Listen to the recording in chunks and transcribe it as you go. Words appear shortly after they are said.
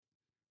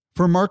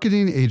For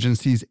marketing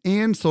agencies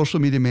and social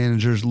media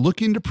managers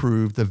looking to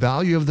prove the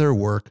value of their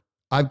work,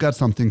 I've got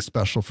something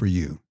special for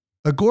you.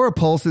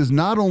 Agorapulse is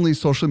not only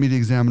Social Media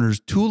Examiner's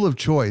tool of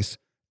choice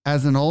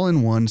as an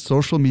all-in-one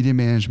social media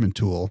management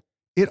tool,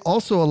 it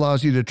also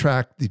allows you to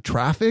track the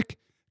traffic,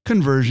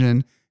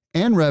 conversion,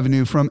 and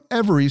revenue from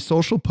every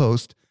social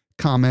post,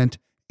 comment,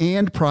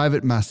 and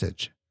private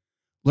message.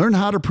 Learn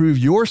how to prove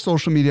your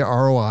social media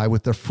ROI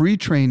with a free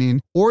training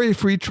or a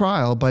free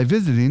trial by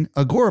visiting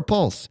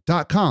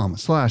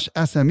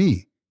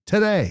agorapulse.com/SME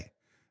today.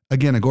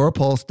 Again,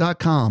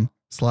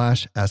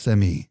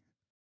 agorapulse.com/SME.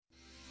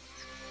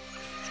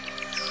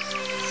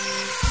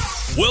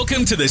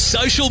 Welcome to the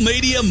Social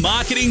Media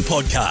Marketing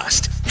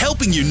Podcast,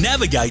 helping you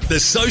navigate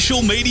the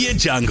social media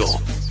jungle.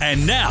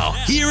 And now,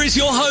 here is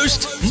your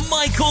host,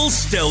 Michael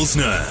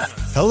Stelzner.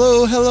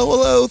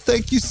 Hello.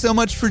 Thank you so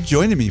much for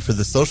joining me for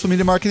the Social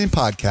Media Marketing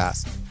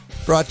Podcast,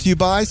 brought to you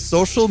by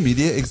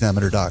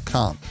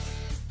socialmediaexaminer.com.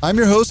 I'm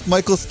your host,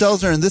 Michael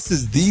Stelzner, and this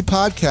is the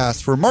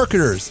podcast for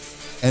marketers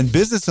and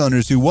business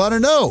owners who want to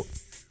know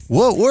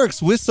what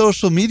works with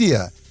social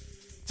media.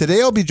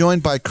 Today, I'll be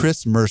joined by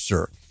Chris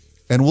Mercer,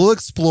 and we'll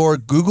explore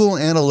Google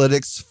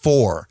Analytics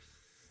 4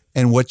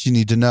 and what you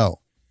need to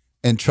know.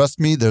 And trust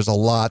me, there's a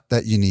lot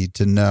that you need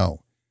to know.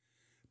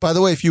 By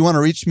the way, if you want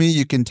to reach me,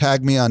 you can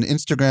tag me on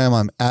Instagram.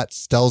 I'm at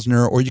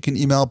Stelzner, or you can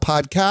email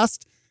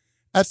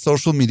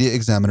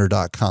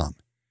podcast@socialmediaexaminer.com.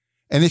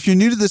 And if you're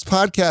new to this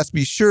podcast,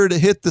 be sure to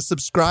hit the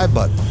subscribe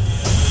button.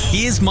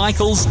 Here's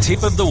Michael's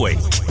tip of the week.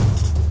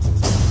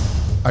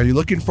 Are you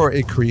looking for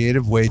a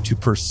creative way to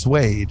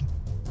persuade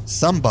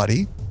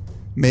somebody,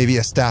 maybe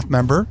a staff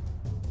member,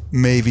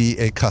 maybe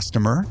a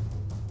customer,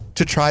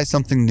 to try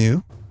something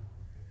new?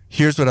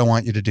 Here's what I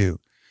want you to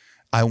do.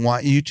 I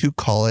want you to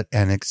call it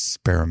an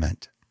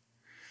experiment.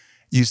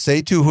 You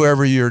say to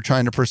whoever you're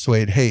trying to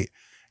persuade, hey,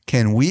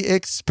 can we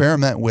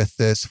experiment with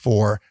this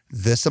for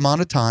this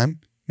amount of time,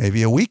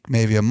 maybe a week,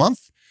 maybe a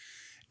month,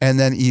 and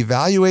then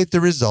evaluate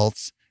the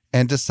results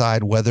and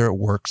decide whether it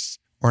works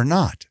or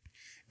not.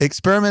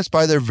 Experiments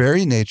by their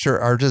very nature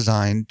are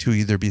designed to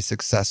either be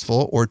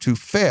successful or to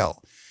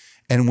fail.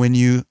 And when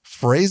you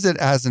phrase it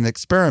as an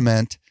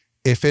experiment,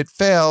 if it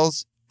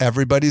fails,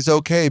 everybody's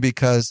okay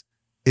because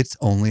it's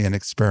only an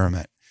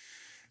experiment.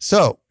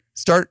 So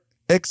start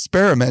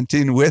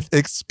experimenting with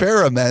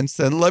experiments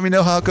and let me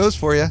know how it goes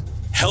for you.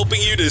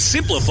 Helping you to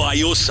simplify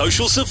your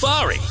social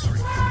safari.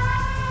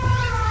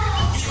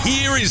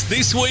 Here is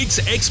this week's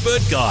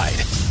expert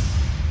guide.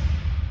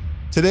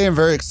 Today, I'm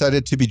very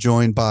excited to be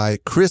joined by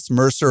Chris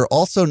Mercer,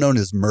 also known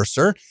as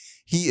Mercer.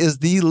 He is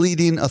the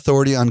leading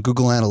authority on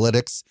Google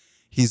Analytics.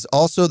 He's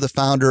also the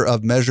founder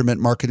of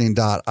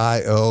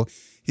measurementmarketing.io.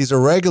 He's a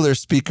regular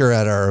speaker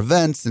at our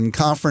events and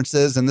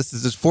conferences, and this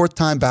is his fourth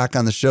time back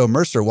on the show.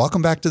 Mercer,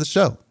 welcome back to the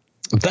show.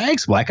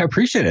 Thanks, Mike. I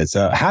appreciate it. It's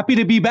happy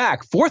to be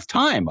back. Fourth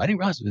time. I didn't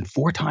realize it's been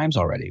 4 times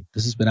already.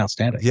 This has been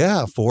outstanding.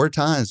 Yeah, 4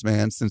 times,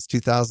 man, since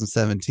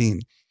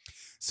 2017.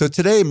 So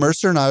today,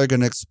 Mercer and I are going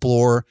to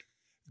explore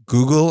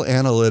Google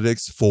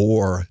Analytics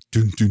 4.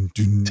 Dun, dun,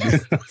 dun.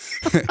 And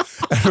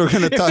we're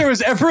going to If there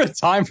was ever a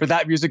time for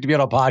that music to be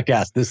on a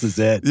podcast, this is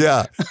it.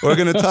 Yeah. We're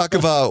going to talk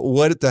about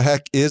what the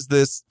heck is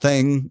this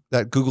thing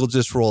that Google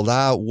just rolled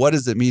out? What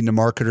does it mean to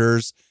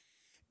marketers?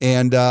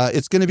 And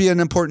it's going to be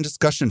an important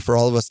discussion for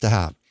all of us to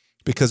have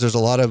because there's a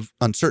lot of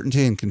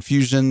uncertainty and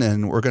confusion,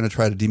 and we're going to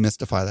try to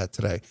demystify that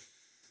today.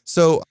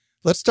 So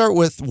let's start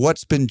with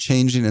what's been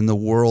changing in the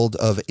world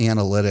of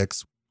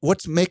analytics.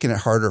 What's making it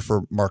harder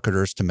for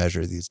marketers to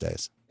measure these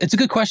days? It's a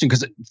good question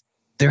because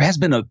there has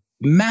been a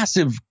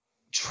massive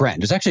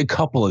trend. There's actually a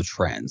couple of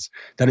trends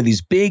that are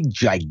these big,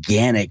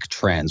 gigantic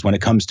trends when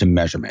it comes to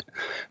measurement.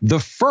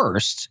 The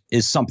first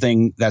is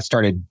something that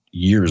started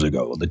years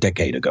ago, a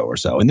decade ago or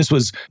so. And this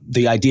was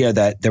the idea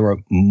that there were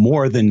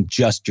more than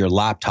just your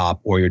laptop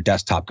or your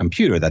desktop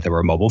computer, that there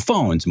were mobile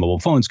phones. Mobile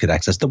phones could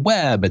access the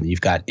web, and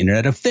you've got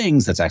Internet of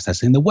Things that's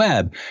accessing the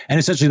web. And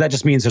essentially that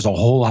just means there's a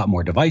whole lot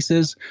more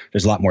devices.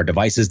 There's a lot more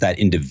devices that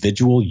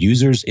individual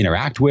users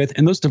interact with.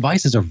 And those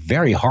devices are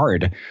very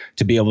hard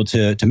to be able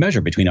to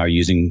measure between our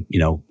using,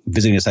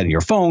 visiting a site on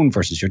your phone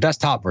versus your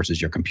desktop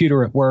versus your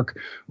computer at work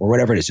or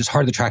whatever it is. It's just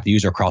hard to track the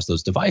user across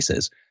those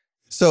devices.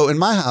 So in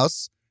my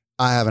house,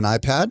 I have an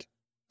iPad,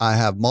 I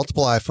have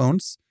multiple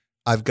iPhones,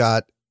 I've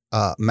got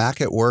Mac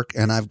at work,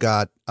 and I've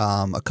got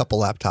a couple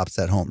laptops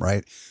at home,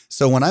 right?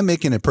 So when I'm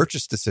making a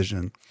purchase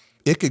decision,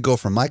 it could go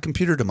from my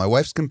computer to my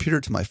wife's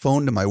computer to my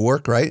phone to my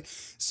work, right?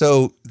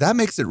 So that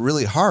makes it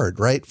really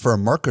hard, right, for a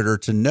marketer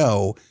to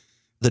know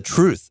the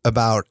truth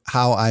about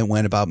how I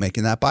went about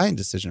making that buying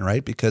decision,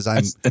 right? Because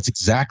that's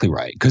exactly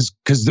right. Because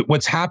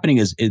what's happening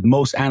is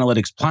most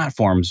analytics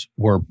platforms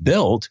were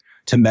built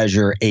to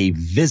measure a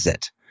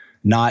visit,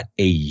 not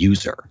a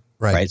user,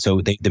 right?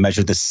 So they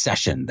measure the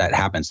session that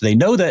happens. They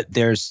know that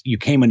you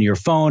came into your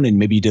phone and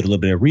maybe you did a little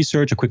bit of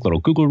research, a quick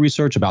little Google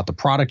research about the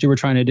product you were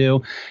trying to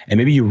do. And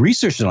maybe you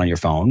researched it on your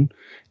phone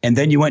and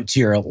then you went to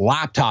your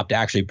laptop to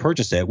actually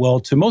purchase it. Well,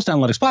 to most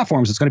analytics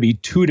platforms, it's going to be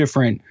 2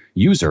 different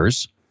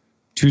users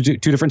two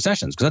different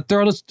sessions because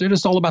they're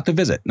just all about the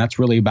visit, and that's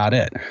really about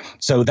it.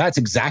 So that's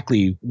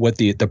exactly what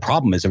the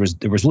problem is.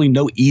 There was really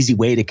no easy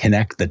way to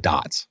connect the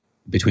dots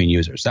between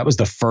users. That was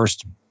the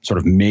first sort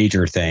of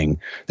major thing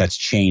that's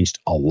changed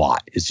a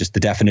lot, is just the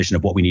definition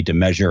of what we need to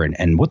measure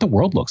and what the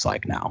world looks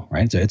like now,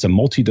 right? It's a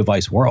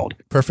multi-device world.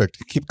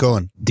 Perfect. Keep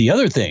going. The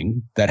other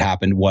thing that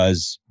happened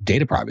was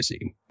data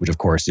privacy, which of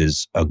course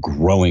is a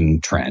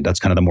growing trend. That's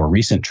kind of the more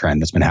recent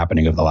trend that's been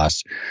happening over the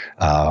last,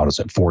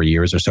 4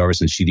 years or so, ever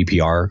since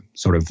GDPR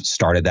sort of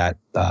started that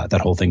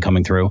whole thing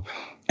coming through.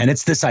 And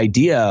it's this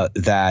idea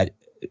that,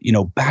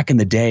 back in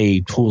the day,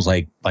 tools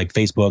like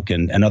Facebook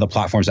and other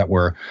platforms that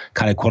were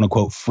kind of quote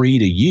unquote free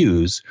to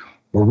use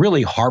were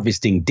really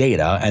harvesting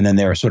data, and then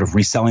they're sort of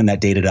reselling that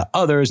data to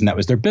others, and that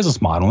was their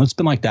business model. And it's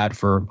been like that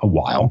for a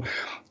while.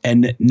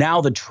 And now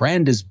the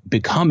trend is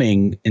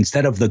becoming,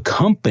 instead of the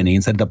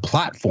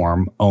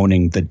platform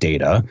owning the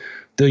data,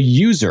 the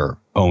user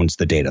owns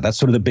the data. That's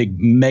sort of the big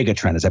mega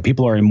trend, is that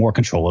people are in more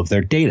control of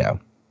their data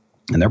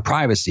and their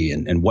privacy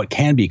and what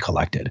can be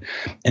collected.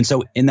 And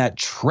so in that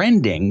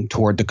trending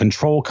toward the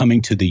control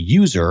coming to the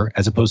user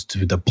as opposed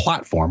to the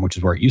platform, which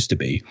is where it used to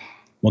be,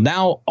 well,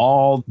 now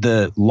all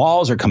the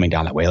laws are coming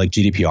down that way, like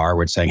GDPR,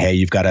 where it's saying, hey,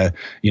 you've got to,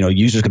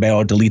 users can be able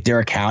to delete their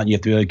account. You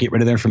have to get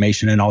rid of their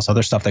information and all this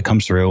other stuff that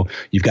comes through.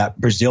 You've got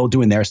Brazil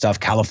doing their stuff.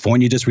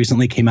 California just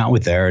recently came out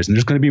with theirs, and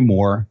there's going to be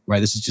more, right?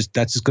 That's just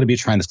going to be a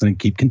trend that's going to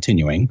keep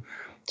continuing.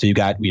 So you've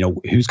got,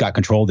 who's got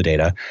control of the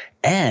data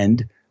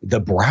and the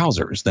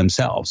browsers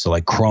themselves. So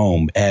like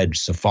Chrome, Edge,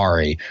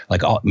 Safari,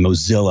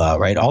 Mozilla,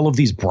 right? All of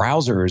these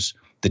browsers,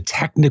 the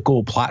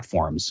technical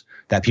platforms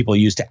that people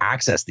use to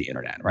access the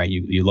internet, right?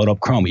 You load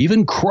up Chrome.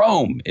 Even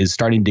Chrome is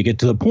starting to get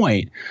to the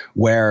point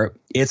where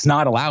it's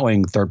not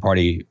allowing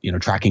third-party,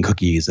 tracking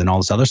cookies and all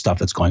this other stuff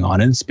that's going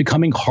on. And it's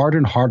becoming harder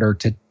and harder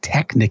to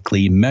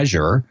technically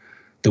measure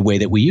the way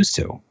that we used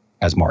to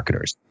as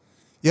marketers.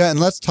 Yeah, and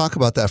let's talk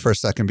about that for a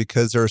second,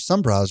 because there are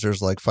some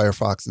browsers like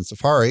Firefox and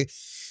Safari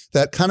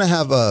that kind of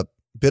have a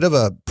bit of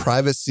a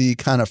privacy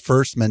kind of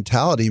first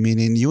mentality,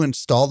 meaning you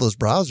install those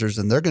browsers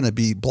and they're going to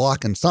be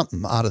blocking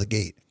something out of the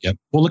gate. Yep.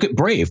 Well, look at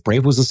Brave.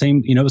 Brave was the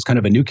same, it was kind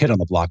of a new kid on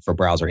the block for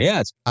browser.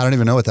 Yeah. I don't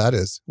even know what that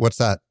is. What's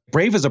that?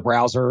 Brave is a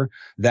browser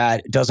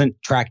that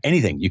doesn't track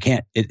anything. You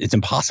can't, it's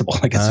impossible.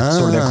 Like it's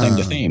sort of their claim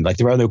to fame. Like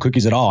there are no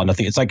cookies at all.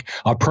 Nothing. It's like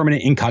a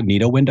permanent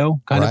incognito window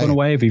kind of in a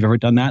way, if you've ever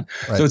done that.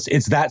 Right. So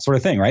it's that sort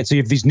of thing, right? So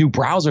you have these new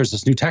browsers,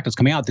 this new tech that's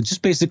coming out that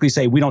just basically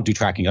say, we don't do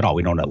tracking at all.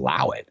 We don't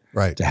allow it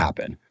to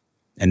happen.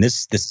 And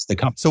this is the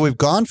company. So we've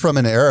gone from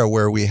an era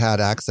where we had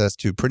access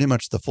to pretty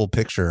much the full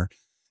picture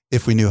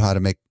if we knew how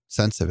to make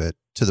sense of it,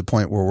 to the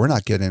point where we're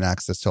not getting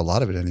access to a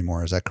lot of it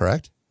anymore. Is that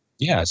correct?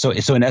 Yeah. So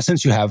in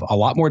essence, you have a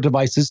lot more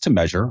devices to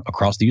measure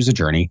across the user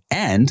journey,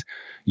 and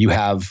you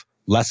have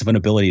less of an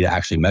ability to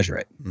actually measure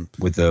it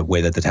with the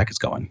way that the tech is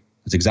going.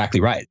 That's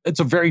exactly right. It's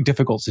a very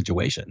difficult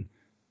situation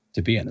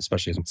to be in,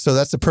 especially as So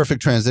that's a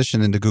perfect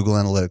transition into Google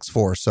Analytics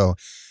 4. So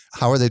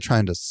how are they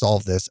trying to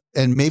solve this?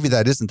 And maybe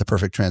that isn't the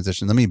perfect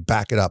transition. Let me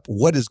back it up.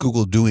 What is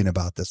Google doing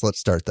about this? Let's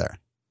start there.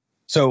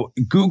 So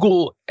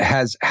Google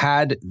has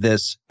had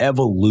this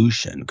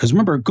evolution, because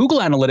remember, Google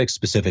Analytics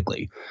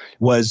specifically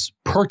was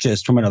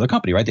purchased from another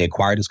company, right? They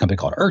acquired this company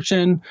called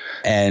Urchin,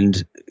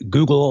 and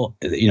Google,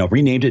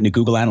 renamed it into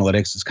Google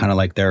Analytics. It's kind of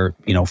like their,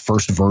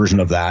 first version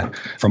of that,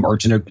 from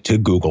Urchin to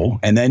Google.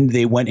 And then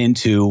they went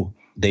into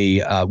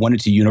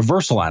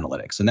Universal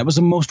Analytics, and that was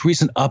the most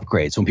recent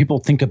upgrade. So when people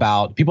think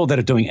about people that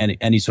are doing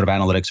any sort of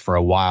analytics for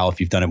a while, if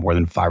you've done it more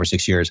than 5 or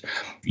 6 years,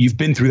 you've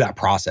been through that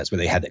process where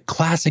they had the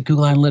classic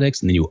Google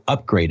Analytics, and then you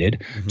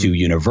upgraded to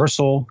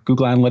Universal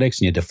Google Analytics,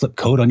 and you had to flip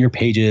code on your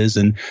pages,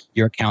 and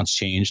your accounts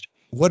changed.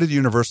 What did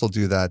Universal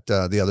do that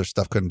the other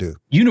stuff couldn't do?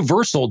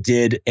 Universal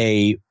did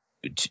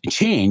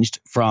changed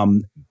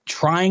from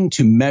trying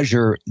to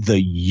measure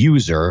the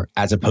user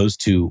as opposed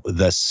to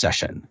the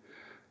session.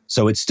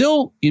 So it's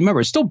still,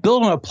 it's still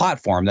built on a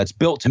platform that's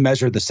built to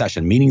measure the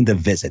session, meaning the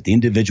visit, the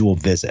individual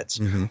visits.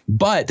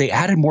 But they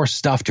added more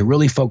stuff to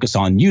really focus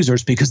on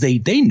users, because they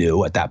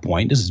knew at that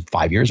point, this is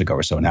 5 years ago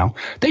or so now,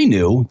 they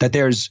knew that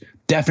there's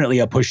definitely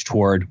a push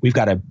toward,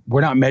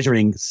 we're not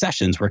measuring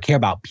sessions, we care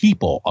about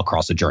people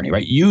across a journey,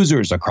 right?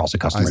 Users across a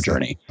customer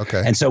journey.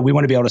 Okay. And so we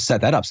want to be able to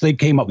set that up. So they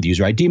came up with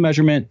user ID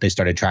measurement. They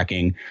started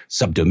tracking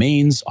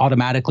subdomains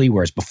automatically,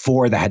 whereas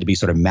before that had to be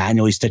sort of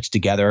manually stitched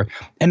together.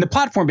 And the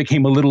platform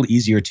became a little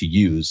easier to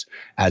use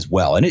as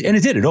well. And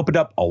it did. It opened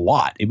up a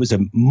lot. It was a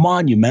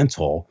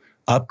monumental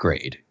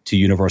upgrade to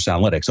Universal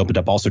Analytics. Opened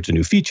up all sorts of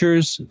new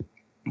features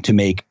to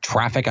make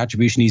traffic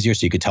attribution easier,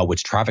 so you could tell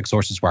which traffic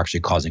sources were actually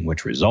causing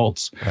which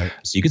results. Right.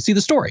 So you could see the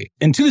story.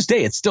 And to this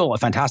day, it's still a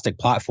fantastic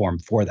platform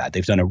for that.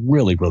 They've done a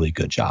really, really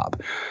good job.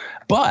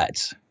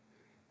 But,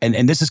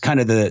 and this is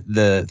kind of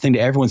the thing that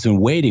everyone's been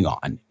waiting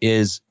on,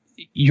 is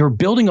you're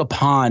building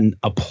upon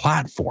a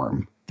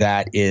platform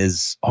that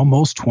is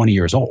almost 20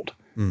 years old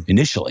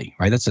initially,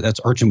 right? That's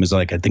Urchin was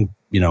like, I think,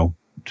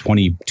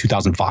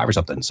 2005 or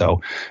something.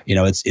 So,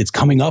 it's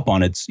coming up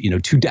on its, 2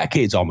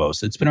 decades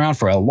almost. It's been around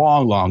for a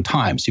long, long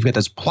time. So you've got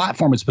this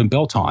platform it's been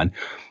built on,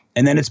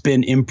 And then it's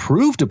been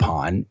improved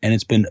upon and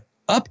it's been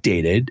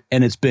updated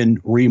and it's been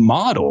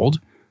remodeled,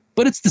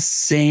 but it's the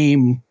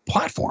same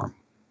platform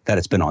that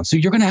it's been on. So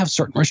you're going to have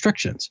certain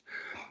restrictions.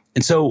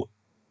 And so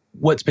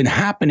what's been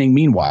happening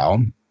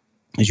meanwhile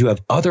is you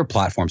have other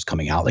platforms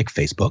coming out like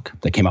Facebook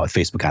that came out with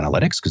Facebook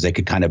Analytics because they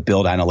could kind of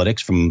build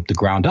analytics from the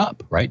ground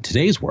up, right?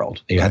 Today's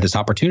world, they had this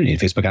opportunity, and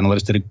Facebook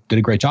Analytics did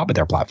a great job with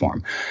their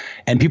platform.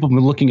 And people have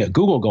been looking at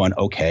Google going,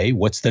 okay,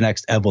 what's the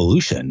next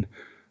evolution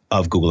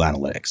of Google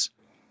Analytics?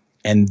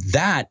 And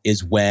that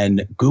is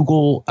when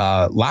Google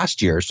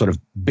last year sort of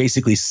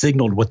basically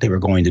signaled what they were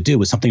going to do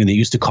with something they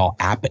used to call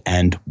App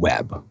and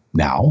Web.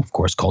 Now, of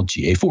course, called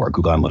GA4,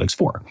 Google Analytics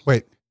 4.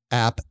 Wait,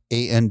 App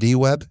and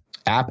Web?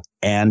 App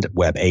and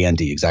Web,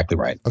 A-N-D, exactly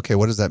right. Okay,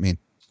 what does that mean?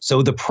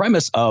 So the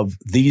premise of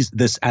this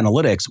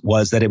analytics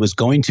was that it was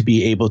going to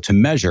be able to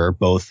measure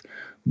both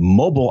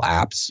mobile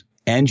apps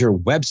and your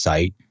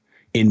website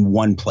in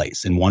one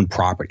place, in one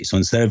property. So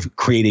instead of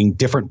creating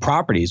different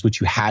properties,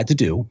 which you had to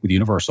do with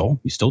Universal,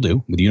 you still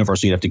do. With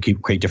Universal, you have to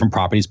create different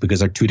properties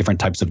because they're two different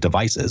types of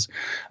devices.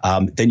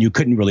 Then you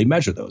couldn't really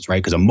measure those, right?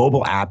 Because a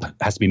mobile app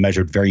has to be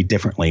measured very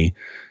differently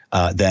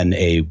than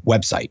a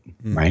website,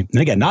 right?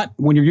 And again, not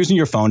when you're using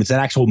your phone, it's an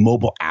actual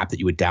mobile app that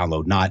you would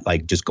download, not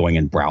like just going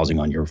and browsing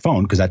on your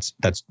phone, because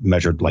that's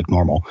measured like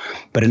normal,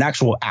 but an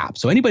actual app.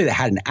 So anybody that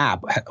had an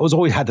app has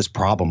always had this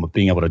problem of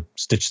being able to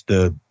stitch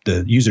the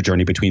user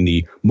journey between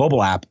the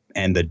mobile app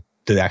and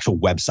the actual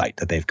website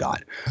that they've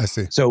got. I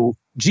see. So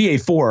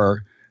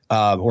GA4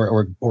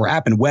 or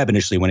App and Web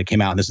initially when it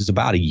came out, and this is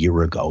about a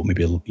year ago,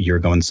 maybe a year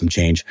ago and some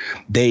change,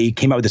 they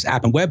came out with this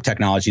App and Web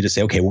technology to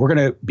say, okay, we're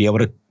going to be able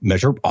to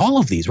measure all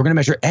of these. We're going to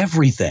measure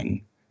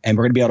everything, and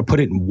we're going to be able to put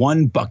it in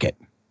one bucket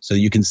so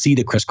you can see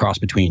the crisscross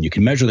between. You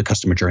can measure the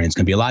customer journey. It's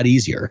going to be a lot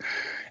easier.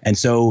 And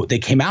so they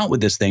came out with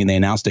this thing, and they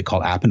announced it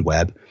called App and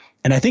Web.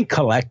 And I think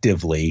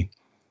collectively,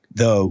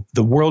 the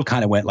world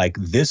kind of went like,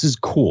 this is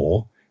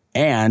cool,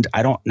 and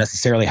I don't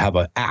necessarily have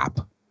an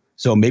app.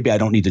 So maybe I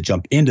don't need to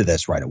jump into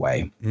this right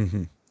away.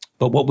 Mm-hmm.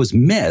 But what was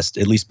missed,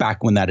 at least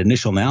back when that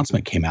initial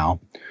announcement came out,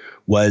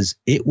 was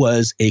it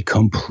was a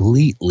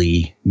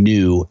completely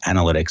new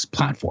analytics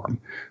platform.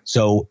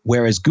 So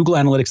whereas Google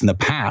Analytics in the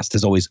past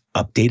has always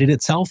updated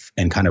itself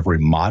and kind of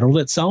remodeled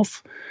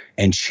itself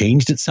and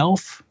changed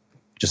itself,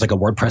 just like a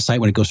WordPress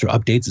site when it goes through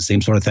updates, the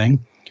same sort of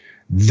thing,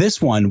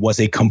 this one was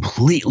a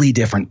completely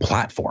different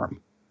platform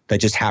that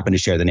just happened to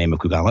share the name of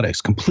Google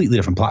Analytics, completely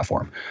different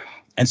platform.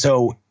 And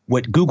so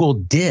what Google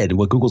did,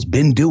 what Google's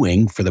been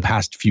doing for the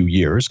past few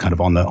years, kind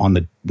of on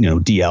the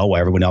DL,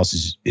 while everyone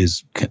else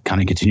is kind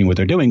of continuing what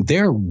they're doing,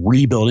 they're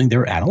rebuilding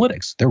their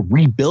analytics. They're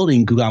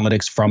rebuilding Google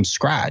Analytics from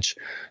scratch,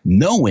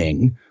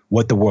 knowing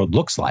what the world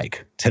looks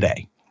like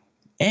today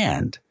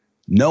and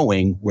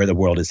knowing where the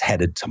world is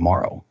headed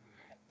tomorrow.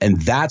 And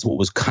that's what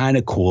was kind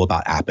of cool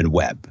about App and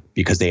Web,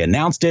 because they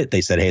announced it. They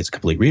said, hey, it's a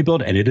complete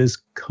rebuild, and it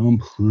is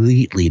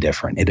completely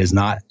different. It's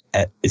not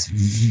at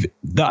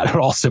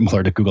all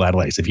similar to Google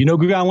Analytics. If you know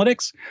Google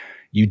Analytics,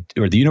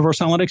 or the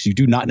Universal Analytics, you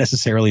do not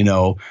necessarily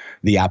know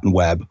the App and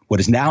Web, what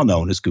is now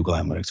known as Google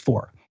Analytics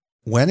 4.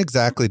 When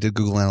exactly did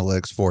Google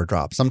Analytics 4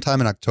 drop? Sometime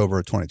in October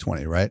of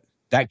 2020, right?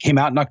 That came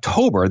out in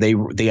October.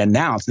 They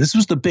announced, this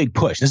was the big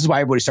push. This is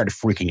why everybody started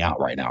freaking out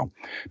right now.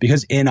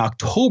 Because in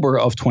October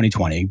of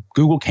 2020,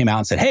 Google came out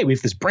and said, hey, we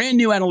have this brand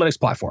new analytics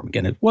platform.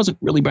 Again, it wasn't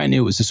really brand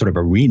new. It was just sort of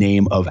a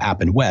rename of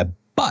App and Web.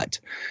 But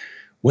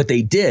what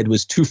they did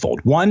was twofold.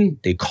 One,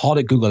 they called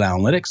it Google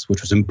Analytics,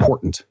 which was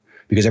important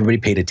because everybody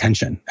paid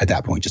attention at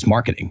that point, just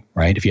marketing,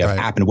 right? If you have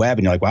App and Web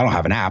and you're like, well, I don't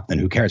have an app, then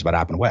who cares about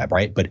App and Web,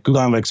 right? But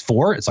Google Analytics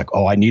 4, it's like,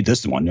 oh, I need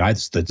this one. Right?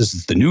 This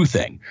is the new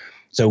thing.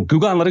 So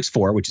Google Analytics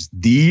 4, which is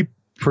the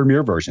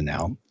premier version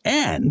now,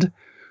 and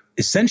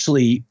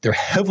essentially they're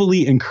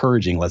heavily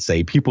encouraging, let's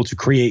say, people to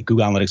create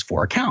Google Analytics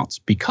 4 accounts,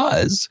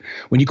 because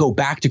when you go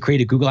back to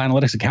create a Google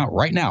Analytics account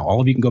right now,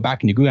 all of you can go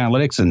back into Google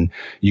Analytics and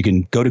you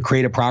can go to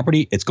create a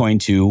property. It's going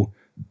to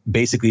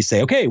basically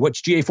say, okay,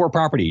 what's GA4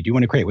 property do you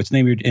want to create? What's the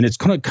name of your, and it's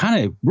going to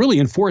kind of really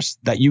enforce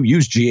that you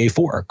use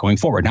GA4 going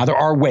forward. Now, there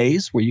are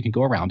ways where you can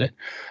go around it,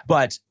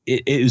 but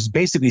it is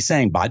basically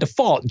saying by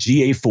default,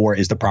 GA4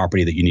 is the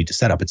property that you need to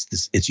set up.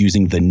 It's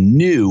using the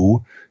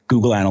new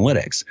Google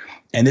Analytics.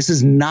 And this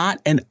is not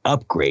an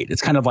upgrade.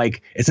 It's kind of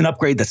like, it's an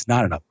upgrade that's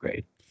not an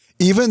upgrade.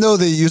 Even though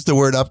they use the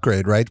word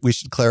upgrade, right? We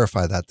should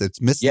clarify that. It's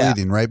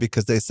misleading, right?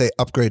 Because they say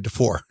upgrade to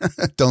 4,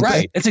 don't they?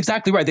 Right. That's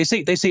exactly right. They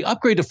say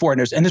upgrade to 4, and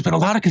there's been a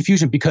lot of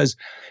confusion because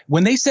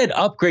when they said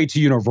upgrade to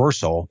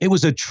Universal, it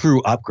was a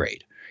true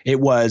upgrade. It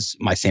was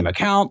my same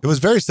account. It was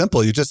very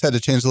simple. You just had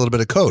to change a little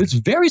bit of code. It's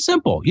very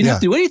simple. You didn't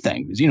have to do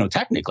anything.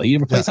 Technically, you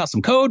replace out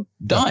some code,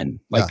 done.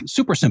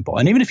 Super simple.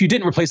 And even if you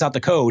didn't replace out the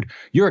code,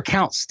 your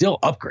account still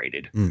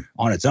upgraded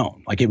on its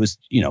own. Like it was,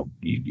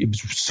 it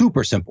was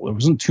super simple. There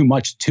wasn't too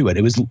much to it.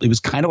 It was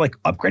kind of like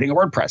upgrading a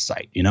WordPress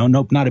site.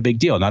 Nope, not a big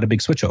deal, not a big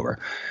switchover.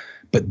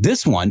 But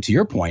this one, to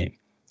your point,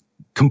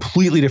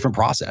 completely different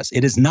process.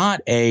 It is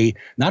not a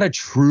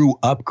true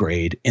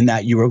upgrade in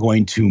that you are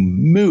going to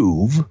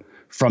move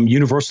from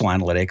Universal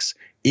Analytics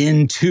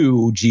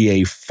into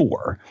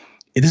GA4.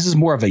 this is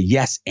more of a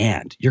yes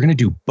and. You're going to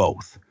do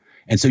both.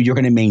 And so you're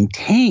going to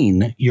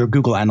maintain your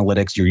Google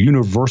Analytics, your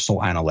universal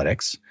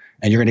analytics,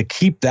 and you're going to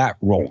keep that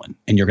rolling,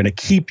 and you're going to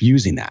keep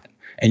using that.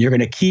 And you're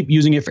going to keep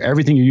using it for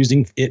everything you're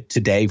using it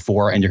today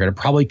for, and you're going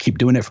to probably keep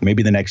doing it for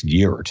maybe the next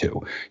year or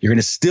two. You're going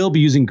to still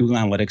be using Google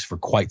Analytics for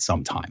quite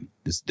some time,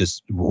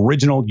 this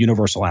original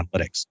universal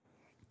analytics.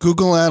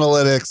 Google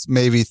Analytics,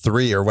 maybe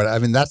 3 or what. I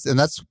mean,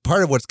 that's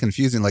part of what's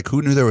confusing. Like,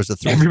 who knew there was a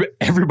 3?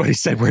 Everybody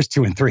said, where's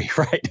 2 and 3,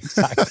 right?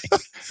 Exactly.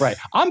 Right.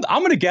 I'm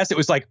going to guess it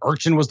was like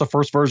Urchin was the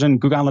first version.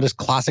 Google Analytics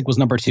Classic was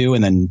number 2,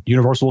 and then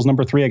Universal was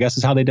number 3, I guess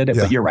is how they did it.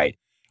 Yeah. But you're right.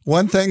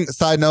 One thing,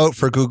 side note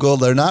for Google,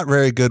 they're not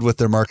very good with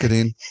their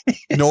marketing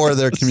nor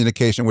their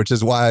communication, which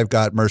is why I've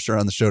got Mercer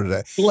on the show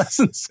today.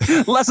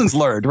 Lessons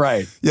learned,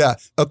 right? Yeah.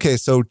 Okay.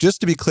 So just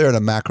to be clear at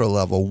a macro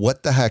level,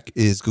 what the heck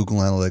is Google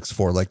Analytics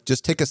for? Like,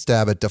 just take a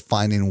stab at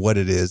defining what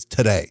it is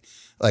today,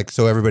 like,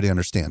 so everybody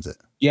understands it.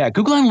 Yeah.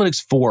 Google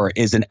Analytics 4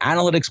 is an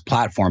analytics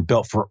platform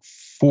built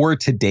for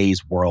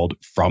today's world,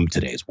 from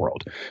today's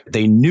world.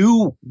 They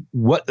knew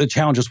what the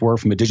challenges were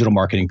from a digital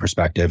marketing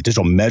perspective,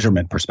 digital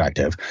measurement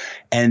perspective,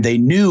 and they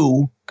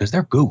knew, because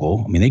they're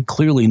Google, I mean, they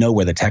clearly know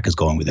where the tech is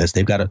going with this.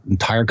 They've got an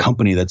entire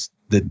company that's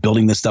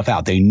building this stuff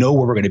out. They know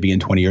where we're going to be in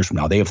 20 years from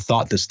now. They have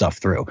thought this stuff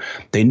through.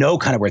 They know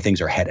kind of where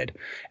things are headed.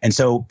 And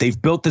so they've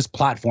built this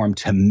platform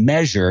to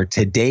measure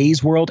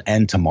today's world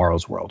and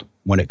tomorrow's world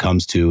when it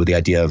comes to the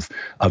idea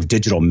of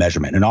digital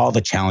measurement and all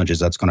the challenges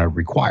that's going to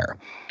require.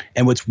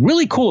 And what's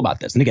really cool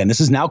about this, and again, this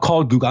is now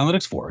called Google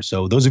Analytics 4.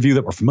 So those of you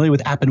that were familiar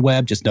with App and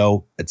Web, just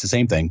know it's the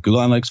same thing, Google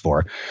Analytics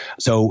 4.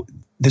 So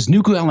this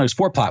new Google Analytics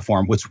 4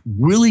 platform, what's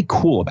really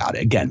cool about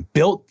it, again,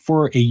 built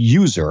for a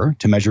user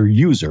to measure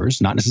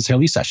users, not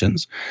necessarily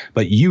sessions,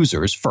 but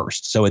users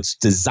first. So it's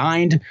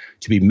designed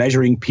to be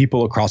measuring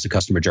people across the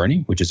customer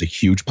journey, which is a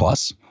huge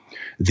plus.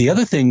 The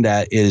other thing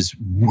that is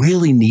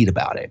really neat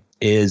about it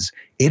is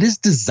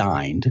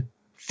designed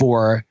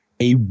for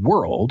a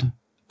world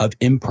of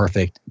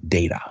imperfect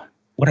data.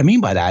 What I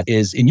mean by that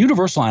is in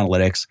universal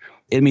analytics,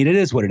 I mean, it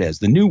is what it is.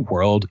 The new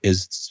world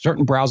is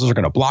certain browsers are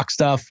going to block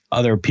stuff.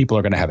 Other people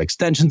are going to have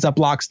extensions that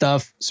block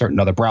stuff. Certain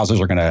other browsers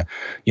are going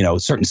to,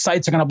 certain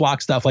sites are going to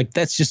block stuff. Like,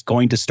 that's just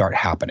going to start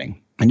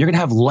happening. And you're going to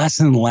have less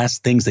and less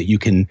things that you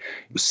can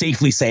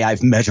safely say,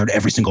 I've measured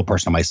every single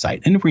person on my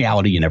site. And in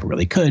reality, you never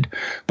really could.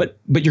 But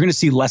you're going to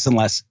see less and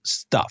less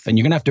stuff. And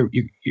you're going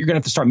to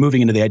have to start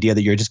moving into the idea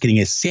that you're just getting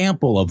a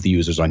sample of the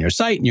users on your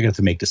site, and you're going to have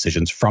to make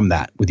decisions from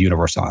that with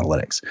universal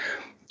analytics.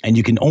 And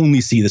you can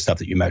only see the stuff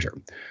that you measure.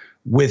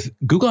 With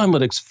Google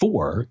Analytics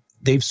 4,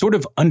 they've sort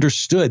of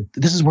understood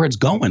this is where it's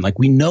going. Like,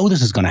 we know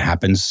this is going to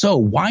happen. So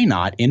why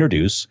not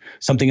introduce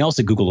something else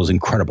that Google is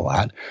incredible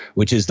at,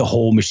 which is the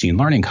whole machine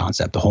learning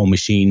concept, the whole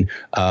machine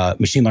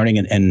learning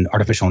and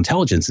artificial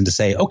intelligence, and to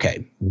say,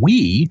 okay,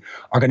 we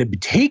are going to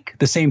take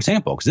the same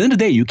sample. Because at the end of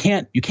the day, you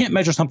can't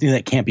measure something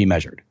that can't be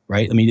measured,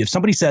 right? I mean, if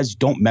somebody says,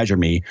 don't measure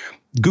me,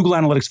 Google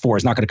Analytics 4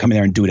 is not going to come in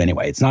there and do it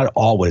anyway. It's not at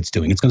all what it's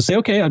doing. It's going to say,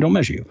 okay, I don't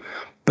measure you.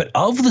 But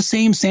of the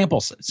same sample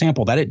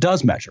that it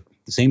does measure,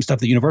 the same stuff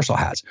that Universal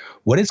has,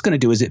 what it's going to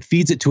do is it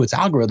feeds it to its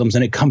algorithms,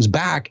 and it comes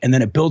back, and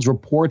then it builds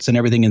reports and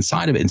everything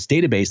inside of it in its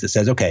database that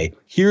says, okay,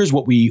 here's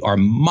what we are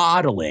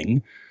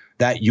modeling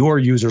that your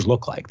users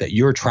look like, that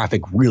your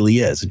traffic really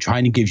is, and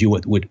trying to give you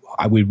what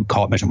I would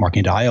call at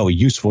measurementmarketing.io a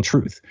useful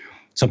truth,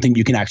 something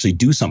you can actually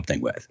do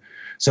something with.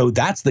 So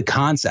that's the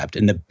concept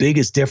and the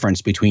biggest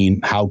difference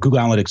between how Google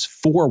Analytics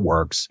 4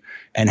 works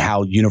and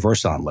how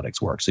Universal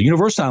Analytics works. So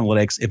Universal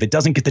Analytics, if it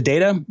doesn't get the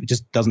data, it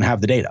just doesn't have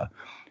the data.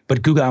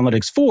 But Google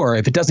Analytics 4,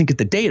 if it doesn't get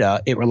the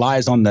data, it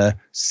relies on the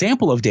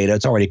sample of data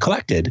it's already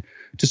collected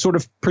to sort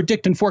of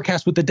predict and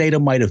forecast what the data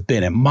might have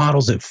been. It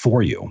models it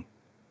for you,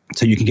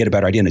 so you can get a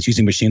better idea. And it's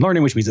using machine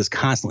learning, which means it's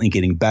constantly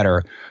getting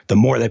better the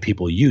more that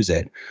people use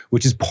it,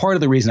 which is part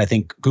of the reason I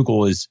think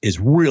Google is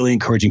really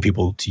encouraging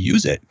people to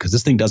use it, because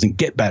this thing doesn't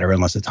get better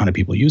unless a ton of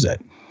people use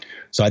it.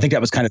 So I think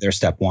that was kind of their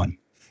step one.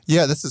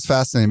 Yeah, this is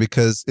fascinating,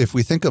 because if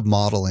we think of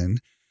modeling,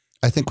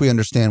 I think we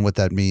understand what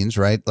that means,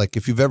 right? Like,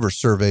 if you've ever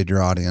surveyed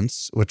your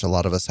audience, which a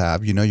lot of us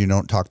have, you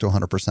don't talk to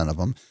 100% of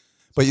them,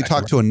 but you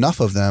talk to enough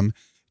of them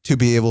to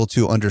be able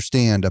to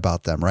understand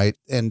about them, right?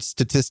 And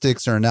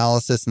statistics or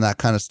analysis and that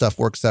kind of stuff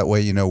works that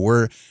way.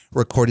 We're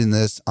recording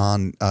this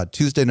on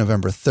Tuesday,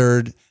 November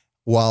 3rd,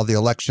 while the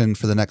election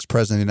for the next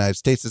president of the United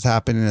States is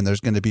happening, and there's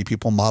going to be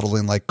people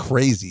modeling like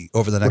crazy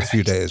over the next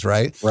few days,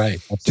 right? Right.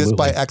 Absolutely. Just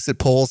by exit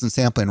polls and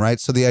sampling, right?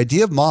 So the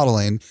idea of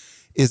modeling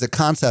is a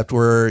concept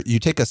where you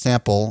take a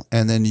sample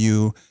and then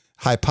you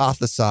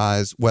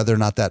hypothesize whether or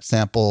not that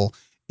sample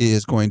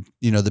is going,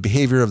 the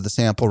behavior of the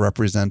sample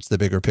represents the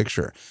bigger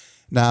picture.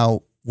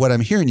 Now, what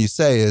I'm hearing you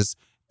say is,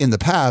 in the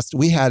past,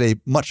 we had a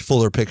much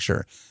fuller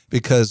picture,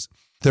 because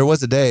there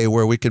was a day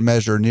where we could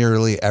measure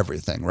nearly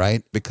everything,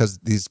 right? Because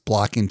these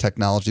blocking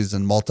technologies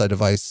and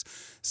multi-device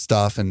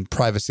stuff and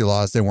privacy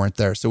laws, they weren't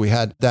there. So we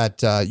had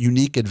that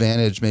unique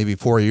advantage maybe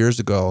 4 years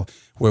ago,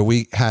 where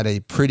we had a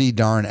pretty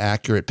darn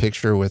accurate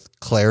picture with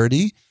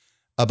clarity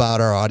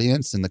about our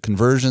audience and the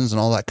conversions and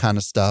all that kind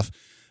of stuff.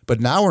 But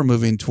now we're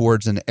moving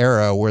towards an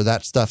era where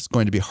that stuff's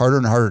going to be harder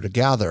and harder to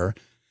gather.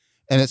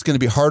 And it's going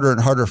to be harder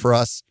and harder for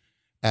us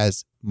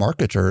as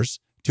marketers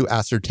to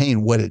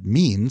ascertain what it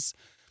means.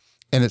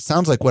 And it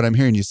sounds like what I'm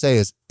hearing you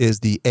say is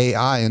the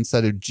AI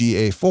inside of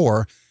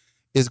GA4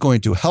 is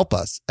going to help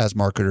us as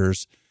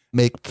marketers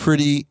make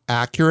pretty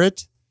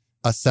accurate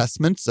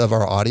assessments of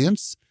our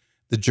audience,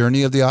 the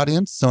journey of the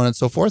audience, so on and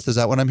so forth. Is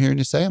that what I'm hearing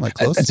you say? Am I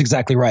close? That's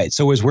exactly right.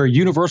 So is where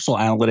Universal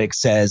Analytics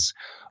says,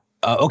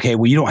 okay,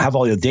 well, you don't have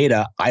all your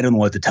data. I don't know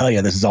what to tell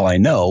you. This is all I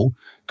know.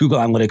 Google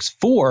Analytics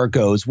 4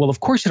 goes, well,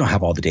 of course you don't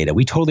have all the data.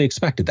 We totally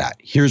expected that.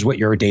 Here's what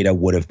your data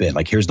would have been.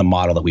 Like, here's the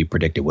model that we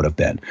predicted would have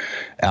been,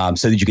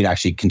 so that you can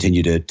actually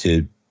continue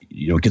to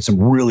get some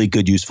really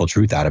good, useful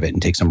truth out of it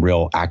and take some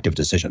real active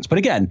decisions. But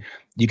again,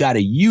 you got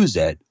to use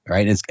it,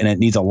 right? And it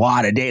needs a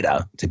lot of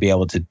data to be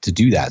able to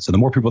do that. So the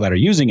more people that are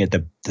using it,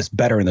 the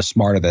better and the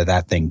smarter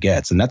that thing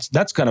gets. And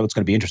that's kind of what's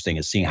going to be interesting,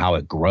 is seeing how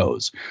it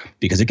grows.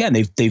 Because again,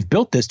 they've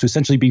built this to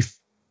essentially be,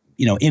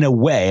 in a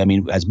way, I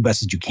mean, as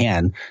best as you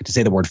can to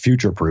say the word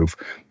future-proof,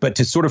 but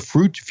to sort of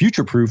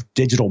future-proof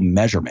digital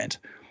measurement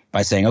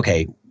by saying,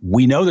 okay,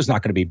 we know there's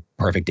not going to be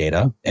perfect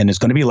data, and it's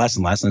going to be less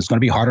and less, and it's going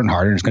to be harder and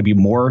harder, and there's going to be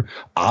more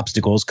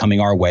obstacles coming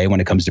our way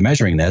when it comes to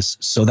measuring this.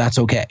 So that's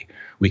okay.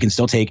 We can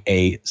still take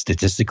a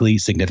statistically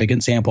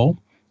significant sample,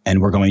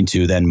 and we're going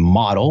to then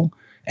model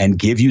and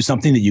give you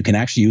something that you can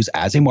actually use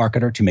as a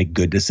marketer to make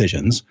good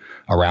decisions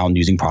around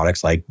using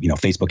products like,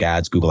 Facebook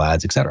ads, Google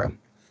ads, et cetera.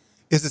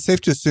 Is it safe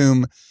to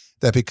assume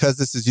that because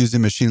this is using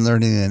machine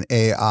learning and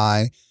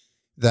AI,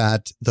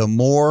 that the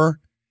more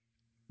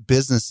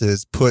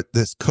businesses put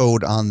this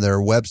code on their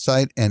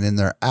website and in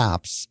their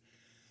apps,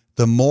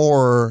 the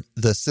more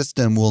the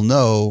system will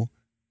know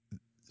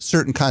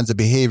certain kinds of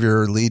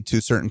behavior lead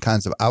to certain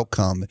kinds of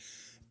outcome,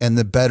 and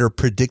the better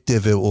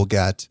predictive it will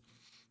get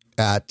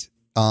at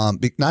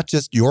not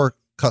just your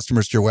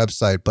customers to your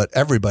website, but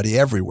everybody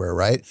everywhere,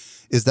 right?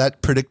 Is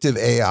that predictive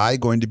AI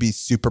going to be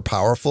super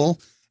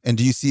powerful? And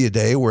do you see a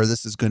day where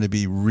this is going to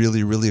be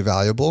really, really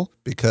valuable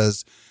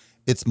because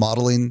it's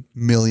modeling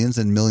millions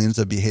and millions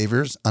of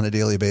behaviors on a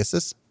daily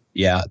basis?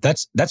 Yeah,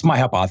 that's my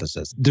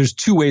hypothesis. There's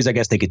two ways I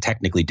guess they could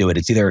technically do it.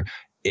 It's either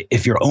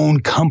if your own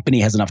company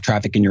has enough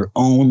traffic in your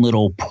own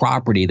little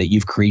property that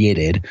you've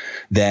created,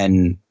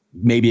 then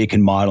maybe it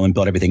can model and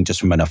build everything just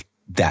from enough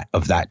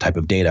of that type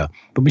of data.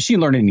 But machine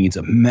learning needs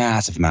a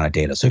massive amount of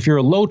data. So if you're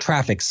a low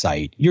traffic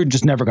site, you're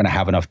just never going to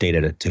have enough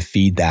data to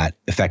feed that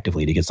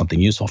effectively to get something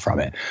useful from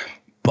it.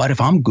 But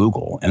if I'm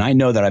Google and I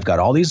know that I've got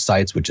all these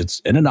sites, which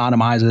it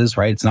anonymizes,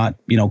 right? It's not,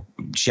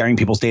 sharing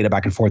people's data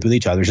back and forth with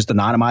each other. It's just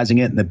anonymizing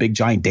it in the big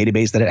giant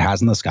database that it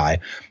has in the sky.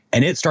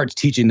 And it starts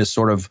teaching this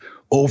sort of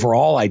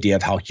overall idea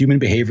of how human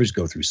behaviors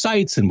go through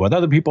sites and what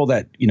other people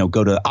that,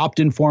 go to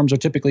opt-in forms are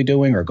typically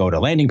doing, or go to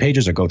landing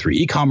pages or go through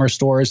e-commerce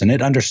stores. And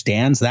it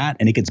understands that,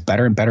 and it gets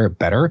better and better and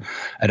better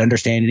at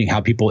understanding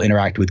how people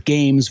interact with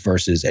games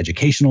versus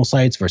educational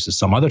sites versus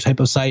some other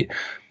type of site.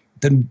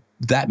 Then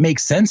that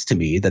makes sense to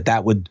me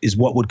that is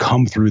what would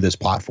come through this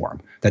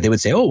platform. That they would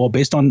say, oh, well,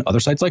 based on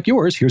other sites like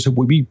yours, here's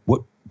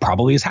what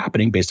probably is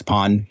happening based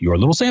upon your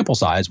little sample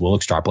size. We'll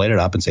extrapolate it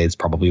up and say it's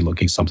probably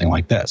looking something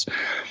like this.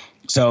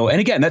 So,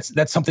 and again,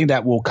 that's something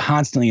that will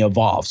constantly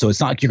evolve. So it's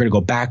not like you're going to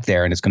go back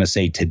there and it's going to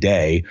say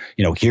today,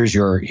 here's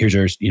your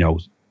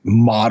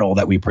model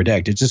that we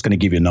predict. It's just going to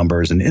give you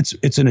numbers, and it's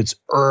in its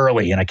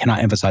early, and I cannot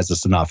emphasize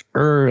this enough,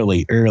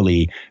 early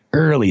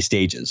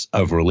stages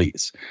of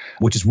release,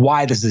 which is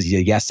why this is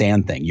a yes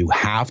and thing. You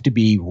have to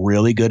be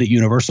really good at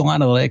Universal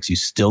Analytics. You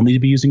still need to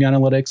be using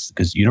analytics,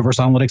 because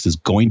Universal Analytics is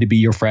going to be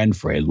your friend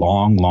for a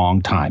long,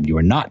 long time. You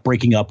are not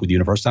breaking up with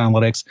Universal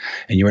Analytics,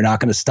 and you are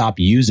not going to stop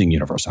using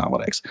Universal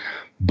Analytics.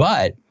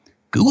 But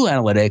Google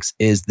Analytics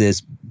is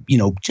this,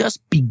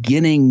 just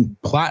beginning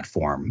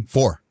platform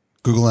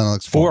Google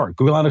Analytics 4.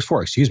 Google Analytics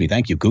 4, excuse me.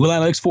 Thank you. Google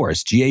Analytics 4,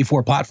 its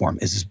GA4 platform,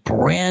 is this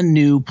brand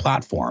new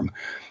platform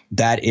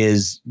that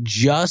is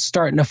just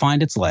starting to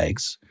find its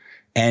legs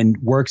and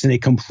works in a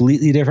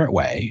completely different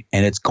way.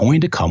 And it's going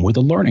to come with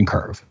a learning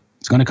curve.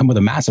 It's going to come with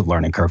a massive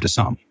learning curve to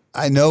some.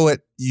 I know it.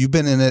 You've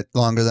been in it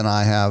longer than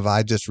I have.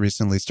 I just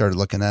recently started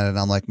looking at it, and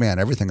I'm like, man,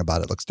 everything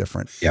about it looks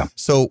different. Yeah.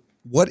 So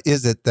what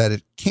is it that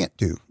it can't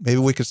do? Maybe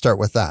we could start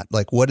with that.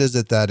 Like, what is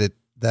it that it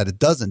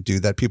doesn't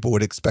do that people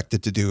would expect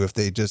it to do if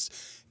they just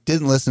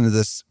didn't listen to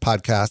this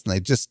podcast and they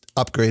just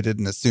upgraded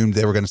and assumed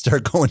they were going to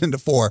start going into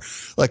 4?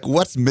 Like,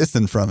 what's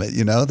missing from it?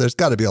 There's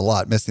got to be a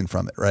lot missing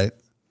from it, right?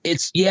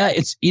 It's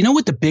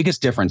what the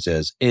biggest difference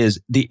is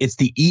it's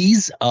the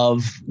ease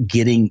of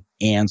getting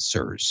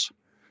answers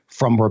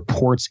from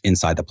reports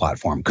inside the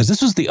platform. Because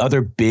this was the other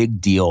big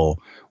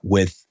deal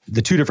with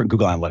the two different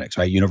Google Analytics,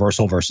 right?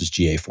 Universal versus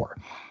GA4.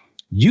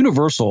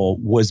 Universal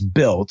was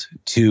built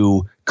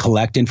to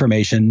collect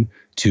information,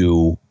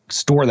 to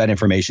store that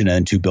information,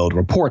 and to build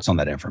reports on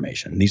that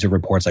information. These are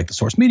reports like the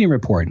source medium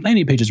report,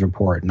 landing pages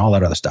report, and all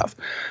that other stuff.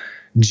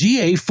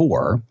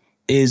 GA4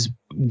 is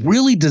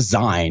really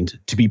designed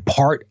to be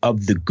part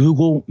of the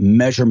Google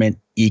measurement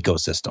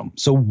ecosystem.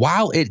 So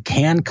while it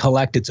can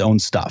collect its own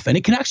stuff, and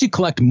it can actually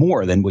collect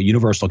more than what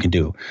Universal can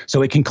do.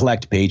 So it can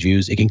collect page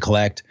views, it can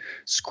collect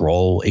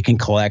scroll, it can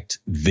collect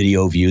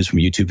video views from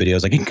YouTube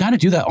videos. Like it can kind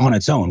of do that on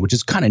its own, which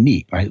is kind of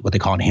neat, right? What they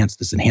call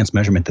enhanced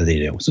measurement that they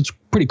do. So it's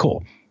pretty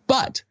cool.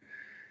 But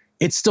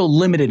it's still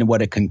limited in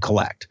what it can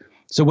collect.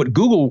 So what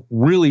Google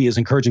really is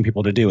encouraging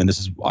people to do, and this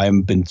is,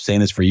 I've been saying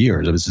this for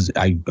years,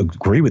 I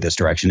agree with this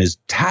direction, is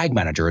Tag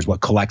Manager is what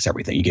collects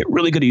everything. You get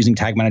really good at using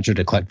Tag Manager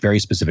to collect very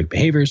specific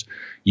behaviors.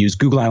 Use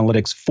Google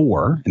Analytics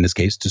 4, in this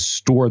case, to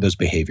store those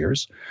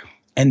behaviors.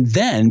 And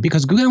then,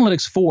 because Google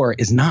Analytics 4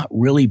 is not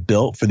really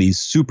built for these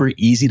super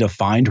easy to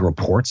find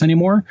reports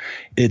anymore,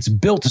 it's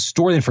built to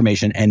store the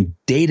information, and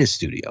Data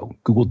Studio,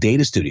 Google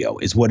Data Studio,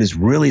 is what is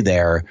really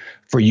there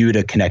for you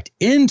to connect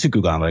into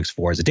Google Analytics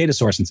 4 as a data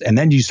source. And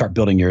then you start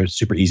building your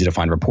super easy to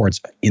find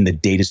reports in the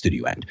Data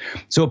Studio end.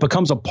 So it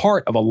becomes a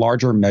part of a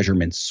larger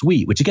measurement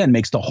suite, which again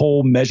makes the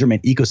whole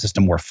measurement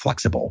ecosystem more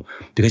flexible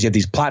because you have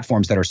these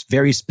platforms that are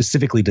very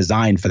specifically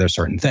designed for their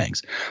certain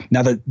things.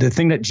 Now, the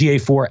thing that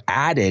GA4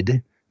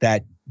 added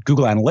that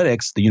Google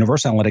Analytics, the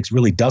Universal Analytics,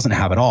 really doesn't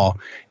have at all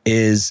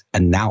is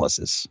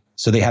analysis.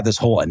 So they have this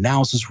whole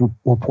analysis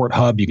report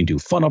hub. You can do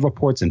funnel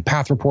reports and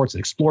path reports and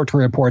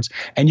exploratory reports.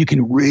 And you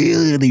can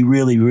really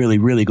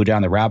go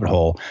down the rabbit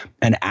hole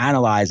and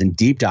analyze and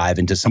deep dive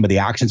into some of the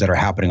actions that are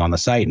happening on the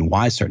site and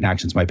why certain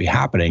actions might be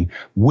happening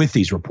with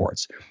these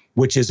reports,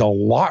 which is a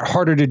lot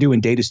harder to do in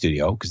Data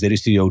Studio because Data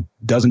Studio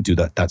doesn't do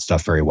that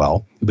stuff very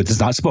well, but it's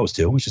not supposed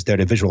to. It's just there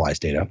to visualize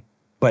data,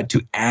 but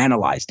to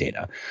analyze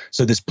data.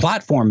 So this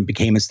platform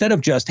became, instead of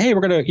just, hey,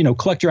 we're going to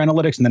collect your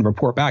analytics and then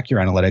report back your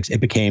analytics,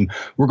 it became,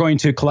 we're going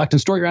to collect and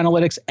store your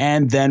analytics,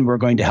 and then we're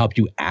going to help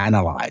you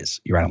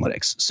analyze your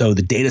analytics. So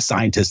the data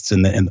scientists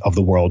of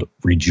the world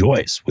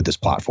rejoice with this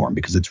platform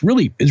because it's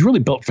really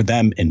built for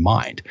them in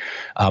mind.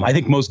 I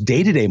think most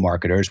day-to-day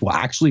marketers will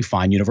actually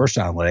find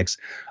Universal Analytics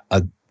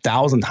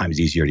 1,000 times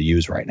easier to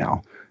use right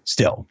now,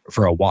 still,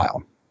 for a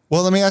while.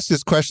 Well, let me ask you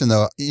this question,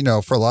 though.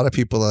 For a lot of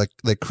people,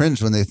 they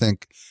cringe when they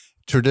think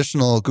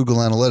traditional Google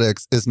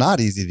Analytics is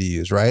not easy to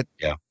use, right?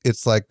 Yeah.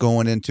 It's like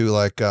going into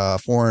like a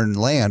foreign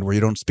land where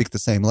you don't speak the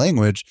same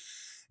language.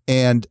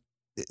 And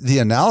the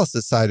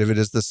analysis side of it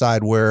is the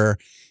side where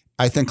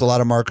I think a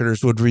lot of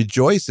marketers would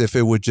rejoice if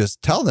it would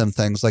just tell them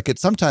things. Like it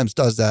sometimes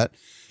does that.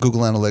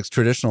 Google Analytics,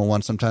 traditional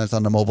one, sometimes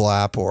on the mobile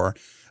app or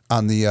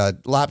on the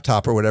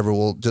laptop or whatever,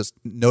 will just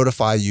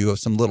notify you of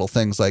some little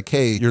things like,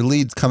 hey, your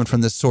leads coming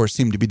from this source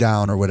seem to be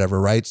down or whatever,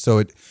 right? So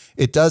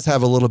it does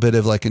have a little bit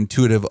of like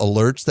intuitive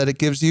alerts that it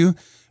gives you,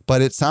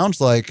 but it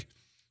sounds like,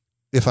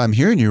 if I'm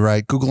hearing you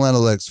right, Google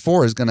Analytics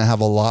 4 is going to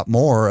have a lot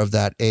more of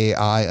that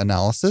AI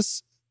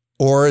analysis,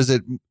 or is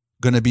it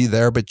going to be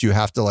there, but you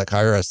have to like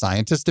hire a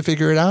scientist to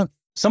figure it out?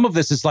 Some of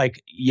this is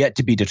like yet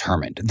to be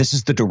determined. This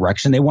is the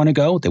direction they want to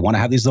go. They want to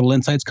have these little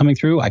insights coming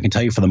through. I can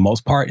tell you for the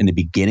most part, in the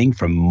beginning,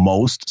 for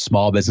most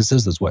small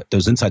businesses,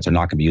 those insights are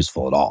not going to be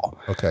useful at all.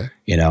 Okay.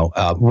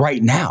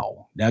 Right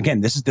now. Now, again,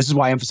 this is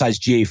why I emphasize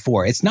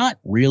GA4. It's not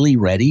really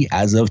ready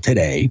as of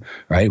today,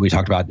 right? We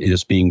talked about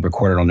this being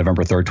recorded on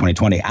November 3rd,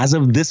 2020. As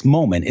of this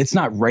moment, it's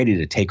not ready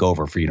to take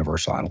over for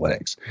Universal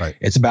Analytics. Right.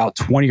 It's about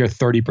 20 or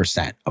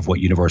 30% of what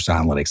Universal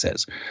Analytics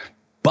is.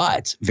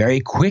 But very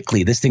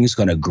quickly, this thing is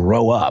going to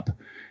grow up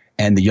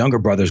and the younger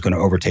brother is going to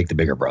overtake the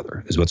bigger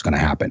brother is what's going to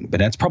happen.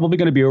 But that's probably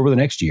going to be over the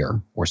next year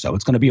or so.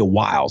 It's going to be a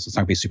while, so it's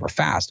not going to be super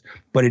fast.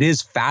 But it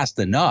is fast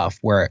enough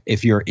where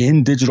if you're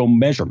in digital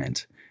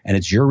measurement and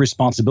it's your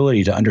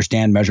responsibility to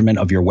understand measurement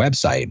of your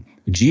website,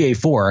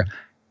 GA4,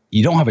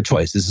 you don't have a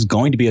choice. This is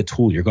going to be a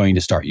tool you're going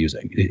to start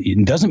using.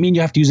 It doesn't mean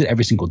you have to use it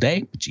every single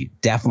day, but you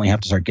definitely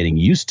have to start getting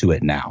used to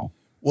it now.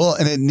 Well,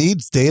 and it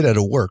needs data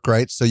to work,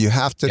 right? So you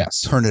have to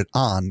Yes. turn it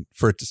on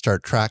for it to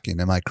start tracking.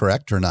 Am I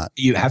correct or not?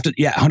 You have to,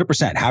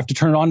 100% have to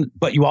turn it on,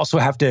 but you also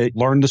have to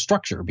learn the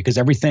structure because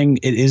everything,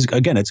 it's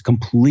a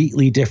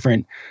completely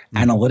different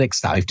analytics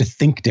style. You have to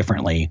think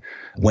differently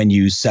when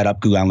you set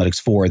up Google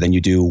Analytics 4 than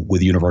you do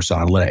with Universal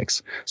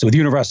Analytics. So with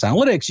Universal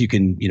Analytics, you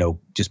can,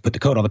 just put the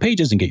code on the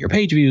pages and get your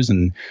page views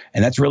and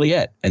that's really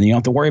it. And you don't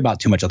have to worry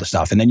about too much other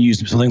stuff. And then you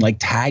use something like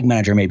Tag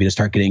Manager maybe to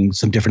start getting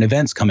some different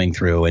events coming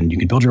through and you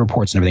can build your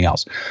reports and everything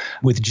else.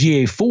 With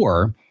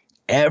GA4,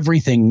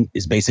 everything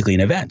is basically an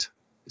event.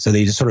 So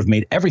they just sort of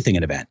made everything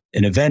an event.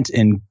 An event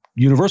in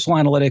Universal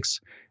Analytics,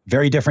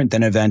 very different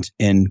than an event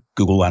in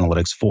Google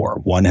Analytics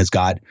 4. One has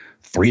got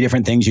 3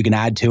 different things you can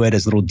add to it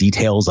as little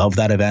details of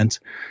that event.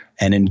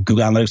 And in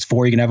Google Analytics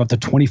 4, you can have up to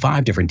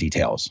 25 different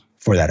details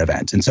for that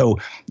event. And so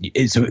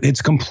it's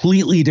a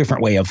completely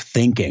different way of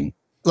thinking.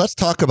 Let's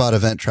talk about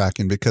event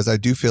tracking because I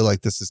do feel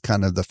like this is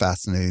kind of the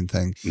fascinating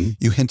thing. Mm-hmm.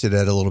 You hinted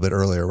at it a little bit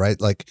earlier,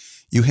 right? Like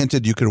you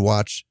hinted you could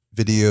watch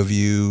video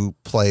view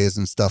plays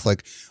and stuff.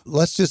 Like,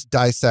 let's just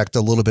dissect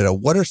a little bit of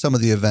what are some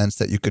of the events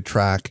that you could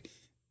track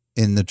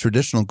in the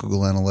traditional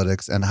Google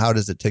Analytics and how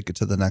does it take it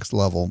to the next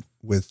level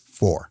with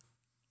 4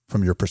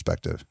 from your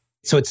perspective?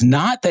 So it's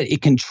not that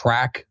it can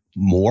track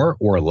more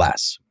or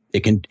less.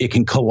 It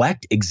can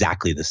collect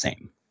exactly the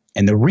same.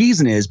 And the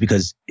reason is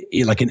because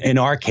like in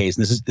our case,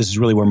 and this is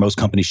really where most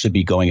companies should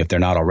be going if they're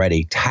not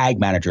already, Tag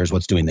Manager is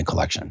what's doing the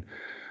collection.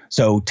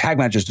 So Tag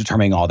Manager is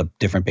determining all the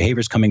different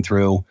behaviors coming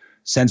through,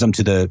 sends them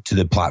to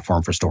the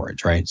platform for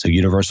storage, right? So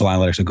Universal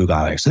Analytics and Google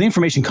Analytics. So the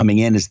information coming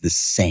in is the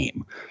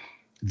same.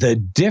 The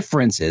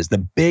difference is, the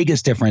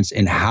biggest difference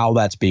in how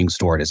that's being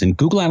stored is in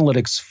Google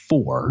Analytics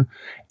 4,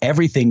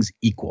 everything's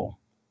equal.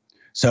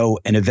 So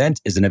an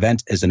event is an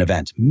event is an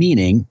event,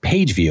 meaning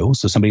page view.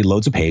 So somebody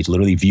loads a page,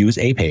 literally views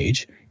a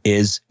page,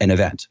 is an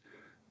event.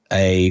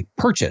 A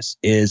purchase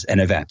is an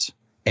event.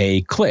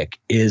 A click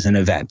is an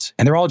event.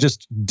 And they're all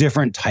just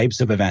different types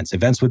of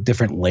events with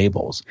different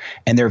labels.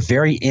 And they're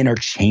very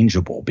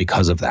interchangeable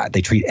because of that.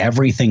 They treat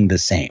everything the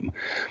same.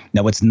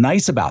 Now, what's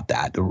nice about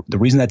that, the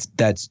reason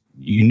that's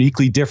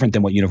uniquely different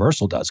than what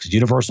Universal does, because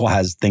Universal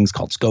has things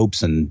called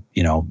scopes and,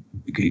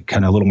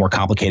 kind of a little more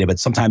complicated, but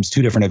sometimes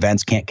two different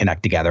events can't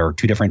connect together.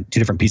 Two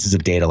different pieces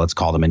of data, let's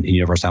call them in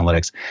Universal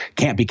Analytics,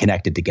 can't be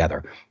connected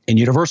together. In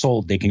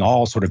Universal, they can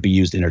all sort of be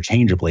used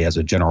interchangeably as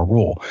a general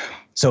rule.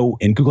 So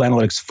in Google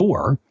Analytics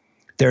 4,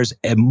 there's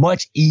a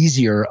much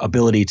easier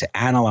ability to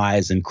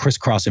analyze and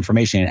crisscross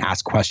information and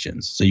ask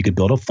questions. So you could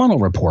build a funnel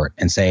report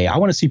and say, I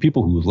want to see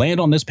people who land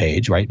on this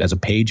page, right? As a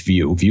page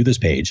view this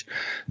page.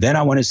 Then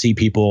I want to see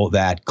people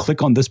that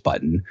click on this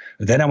button.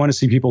 Then I want to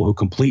see people who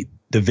complete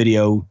the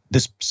video,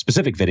 this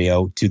specific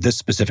video, to this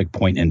specific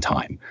point in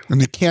time.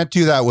 And you can't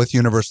do that with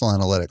Universal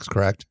Analytics,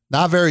 correct?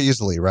 Not very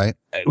easily, right?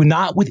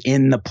 Not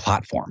within the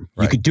platform.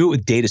 Right. You could do it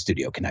with Data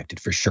Studio connected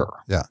for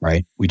sure. Yeah.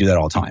 Right? We do that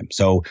all the time.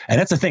 So, and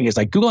that's the thing, is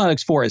like Google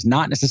Analytics 4 is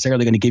not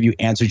necessarily going to give you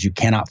answers you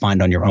cannot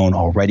find on your own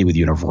already with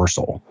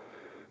Universal.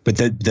 But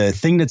the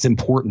thing that's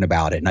important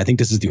about it, and I think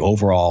this is the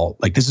overall,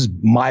 this is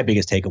my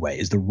biggest takeaway,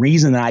 is the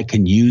reason that I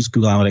can use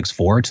Google Analytics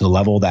 4 to the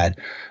level that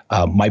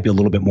might be a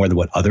little bit more than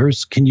what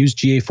others can use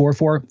GA4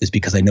 for, is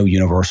because I know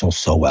Universal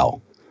so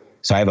well.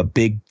 So I have a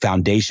big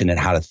foundation in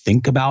how to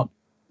think about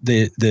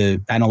the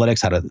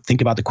analytics, how to think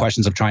about the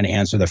questions I'm trying to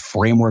answer, the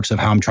frameworks of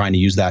how I'm trying to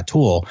use that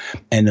tool.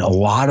 And a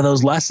lot of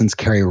those lessons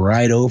carry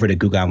right over to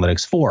Google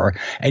Analytics 4.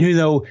 And even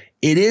though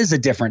it is a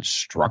different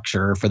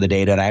structure for the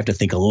data, and I have to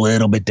think a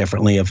little bit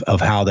differently of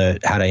how to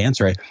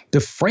answer it,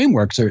 the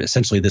frameworks are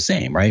essentially the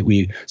same, right?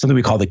 Something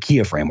we call the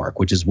KIA framework,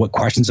 which is what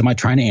questions am I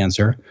trying to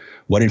answer?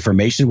 What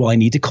information will I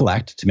need to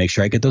collect to make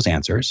sure I get those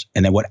answers?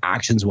 And then what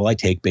actions will I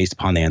take based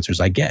upon the answers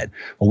I get?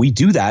 Well, we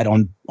do that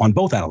on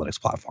both analytics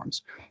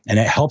platforms. And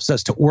it helps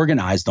us to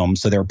organize them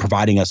so they're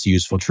providing us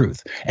useful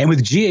truth. And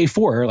with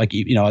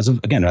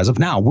GA4, as of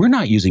now, we're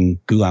not using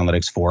Google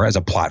Analytics 4 as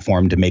a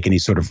platform to make any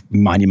sort of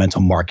monumental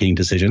marketing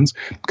decisions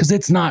because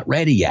it's not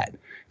ready yet.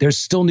 There's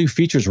still new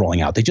features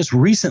rolling out. They just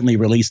recently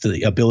released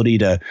the ability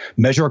to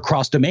measure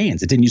across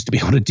domains. It didn't used to be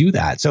able to do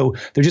that. So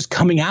they're just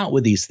coming out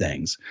with these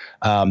things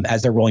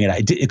as they're rolling it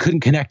out. It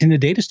couldn't connect into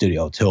Data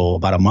Studio till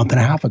about a month and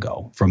a half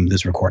ago from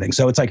this recording.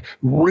 So it's like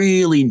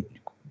really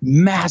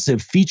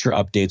massive feature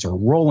updates are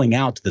rolling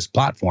out to this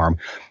platform.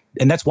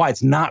 And that's why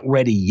it's not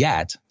ready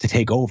yet to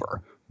take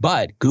over.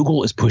 But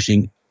Google is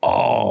pushing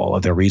all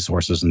of their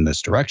resources in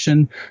this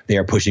direction. They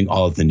are pushing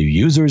all of the new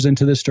users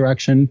into this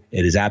direction.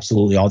 It is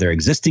absolutely all their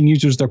existing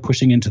users they're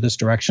pushing into this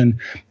direction.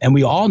 And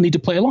we all need to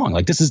play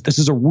along. This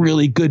is a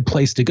really good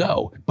place to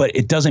go. But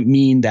it doesn't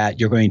mean that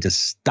you're going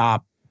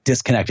to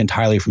disconnect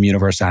entirely from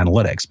Universal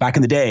Analytics. Back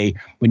in the day,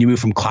 when you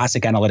moved from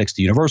Classic Analytics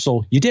to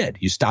Universal, you did.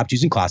 You stopped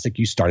using Classic,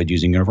 you started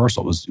using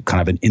Universal. It was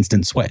kind of an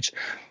instant switch.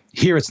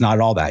 Here, it's not at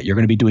all that. You're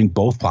going to be doing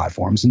both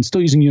platforms and still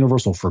using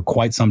Universal for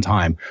quite some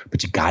time,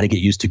 but you got to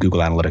get used to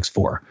Google Analytics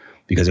 4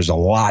 because there's a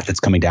lot that's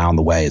coming down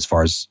the way as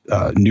far as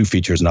new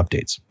features and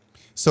updates.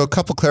 So a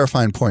couple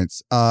clarifying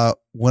points.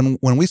 When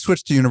we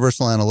switched to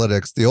Universal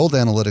Analytics, the old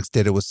analytics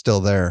data was still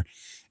there,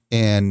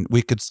 and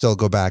we could still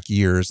go back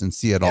years and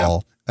see it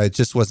all. It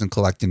just wasn't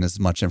collecting as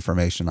much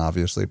information,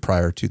 obviously,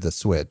 prior to the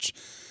switch.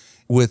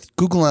 With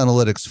Google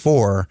Analytics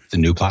 4, the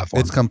new platform,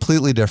 it's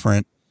completely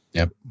different.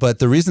 Yep. But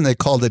the reason they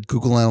called it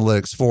Google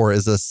Analytics 4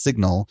 is a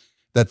signal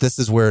that this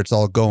is where it's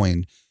all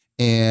going.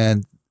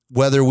 And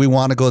whether we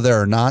want to go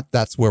there or not,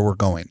 that's where we're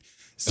going.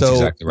 So that's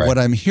exactly right. What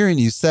I'm hearing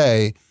you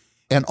say,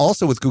 and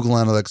also with Google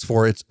Analytics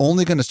 4, it's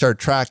only going to start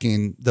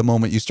tracking the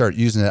moment you start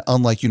using it,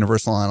 unlike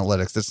Universal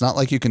Analytics. It's not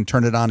like you can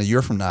turn it on a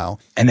year from now.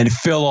 And then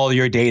fill all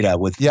your data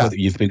with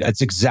you've been.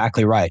 That's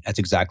exactly right. That's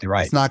exactly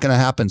right. It's not going to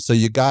happen. So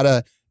you got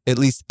to at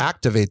least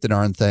activate the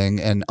darn thing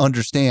and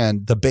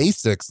understand the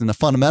basics and the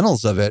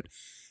fundamentals of it.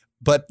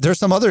 But there's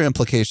some other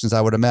implications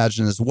I would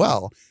imagine as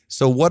well.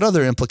 So what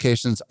other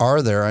implications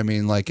are there? I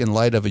mean, like in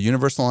light of a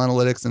Universal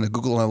Analytics and a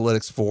Google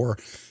Analytics 4,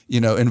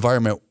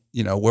 environment,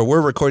 where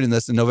we're recording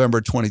this in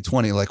November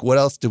 2020, like what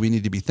else do we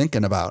need to be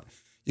thinking about?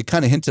 You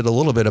kind of hinted a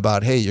little bit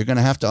about, hey, you're going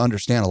to have to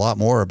understand a lot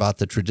more about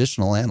the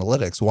traditional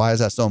analytics. Why is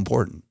that so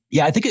important?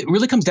 Yeah, I think it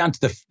really comes down to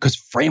because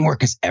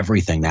framework is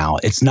everything now.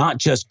 It's not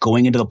just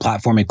going into the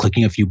platform and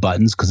clicking a few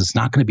buttons because it's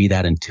not going to be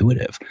that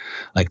intuitive.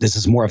 This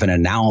is more of an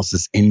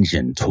analysis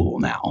engine tool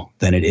now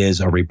than it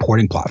is a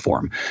reporting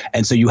platform.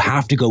 And so you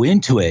have to go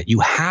into it. You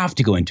have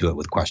to go into it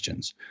with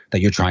questions that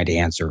you're trying to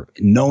answer,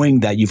 knowing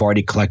that you've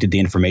already collected the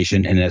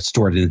information and it's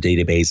stored in the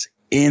database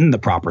in the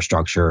proper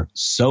structure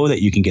so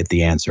that you can get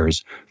the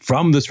answers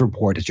from this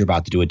report that you're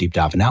about to do a deep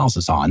dive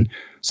analysis on,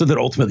 so that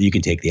ultimately you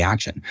can take the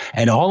action.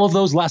 And all of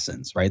those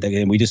lessons, right?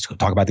 And we just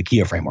talk about the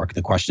KIA framework,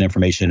 the question,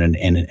 information,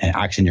 and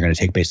action you're going to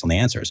take based on the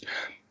answers.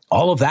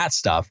 All of that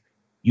stuff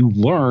you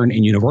learn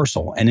in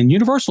Universal. And in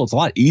Universal, it's a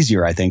lot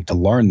easier, I think, to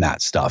learn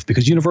that stuff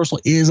because Universal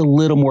is a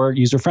little more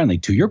user-friendly.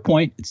 To your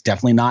point, it's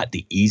definitely not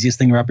the easiest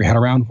thing to wrap your head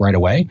around right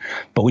away.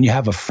 But when you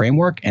have a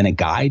framework and a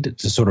guide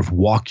to sort of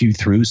walk you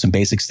through some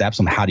basic steps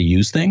on how to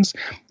use things,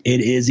 it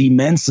is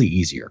immensely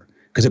easier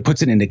because it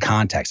puts it into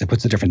context. It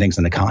puts the different things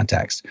into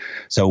context.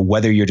 So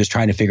whether you're just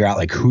trying to figure out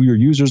like who your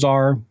users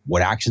are,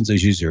 what actions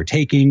those users are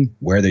taking,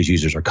 where those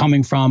users are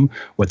coming from,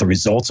 what the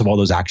results of all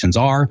those actions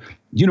are,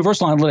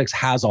 Universal Analytics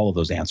has all of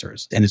those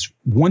answers. And it's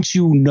once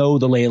you know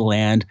the lay of the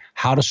land,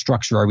 how to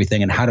structure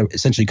everything and how to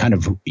essentially kind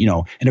of, in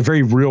a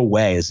very real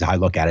way is how I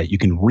look at it. You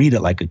can read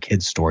it like a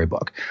kid's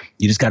storybook.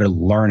 You just got to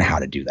learn how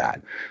to do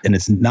that. And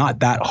it's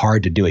not that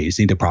hard to do it. You just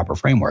need the proper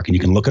framework. And you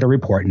can look at a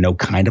report and know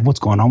kind of what's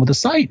going on with the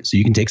site. So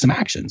you can take some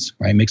actions,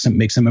 right? Make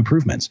some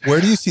improvements.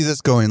 Where do you see this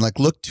going? Like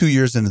look 2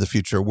 years into the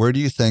future. Where do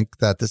you think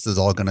that this is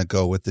all going to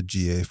go with the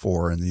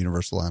GA4 and the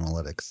Universal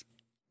Analytics?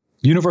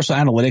 Universal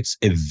Analytics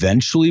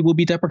eventually will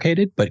be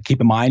deprecated, but keep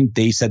in mind,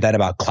 they said that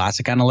about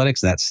Classic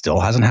Analytics, and that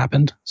still hasn't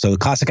happened. So the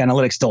Classic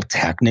Analytics still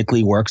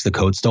technically works. The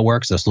code still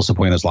works. They're still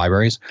supporting those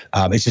libraries.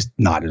 It's just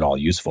not at all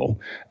useful.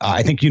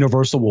 I think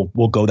Universal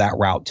will go that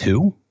route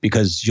too,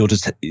 because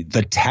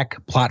the tech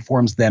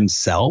platforms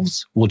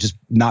themselves will just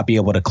not be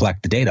able to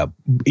collect the data,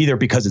 either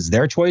because it's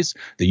their choice,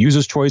 the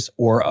user's choice,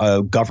 or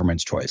a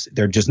government's choice.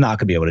 They're just not going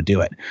to be able to do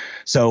it.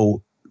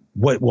 So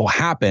what will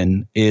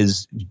happen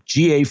is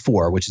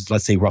GA4, which is,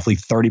 let's say, roughly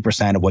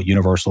 30% of what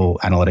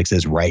Universal Analytics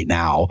is right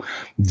now,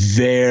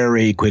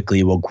 very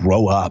quickly will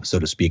grow up, so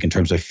to speak, in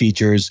terms of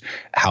features,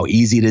 how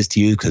easy it is to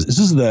use, because this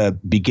is the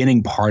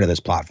beginning part of this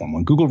platform.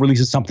 When Google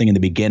releases something in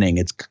the beginning,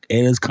 it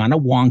is kind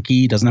of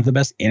wonky, doesn't have the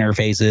best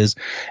interfaces,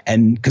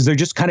 and because they're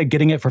just kind of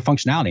getting it for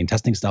functionality and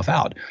testing stuff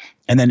out.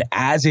 And then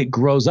as it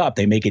grows up,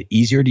 they make it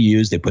easier to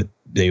use.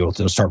 They will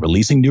start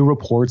releasing new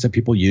reports that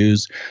people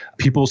use.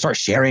 People will start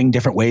sharing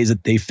different ways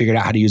that they figured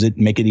out how to use it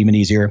and make it even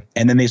easier.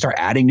 And then they start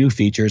adding new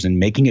features and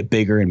making it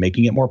bigger and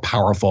making it more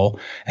powerful.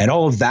 And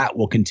all of that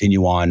will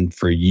continue on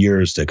for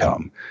years to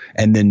come.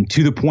 And then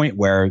to the point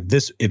where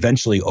this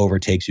eventually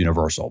overtakes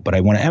Universal. But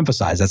I want to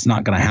emphasize that's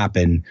not going to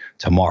happen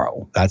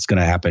tomorrow. That's going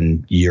to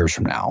happen years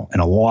from now.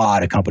 And a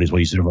lot of companies will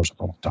use Universal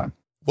for a long time.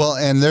 Well,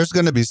 and there's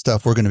going to be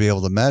stuff we're going to be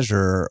able to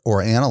measure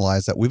or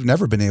analyze that we've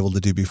never been able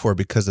to do before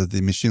because of the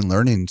machine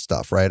learning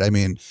stuff, right? I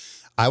mean,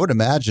 I would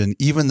imagine,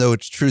 even though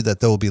it's true that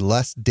there will be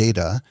less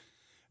data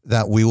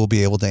that we will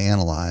be able to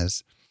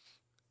analyze,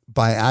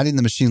 by adding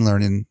the machine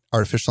learning,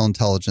 artificial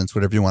intelligence,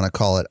 whatever you want to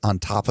call it, on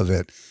top of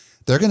it,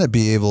 they're going to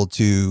be able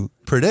to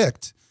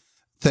predict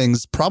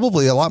things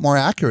probably a lot more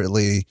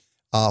accurately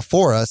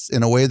for us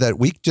in a way that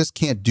we just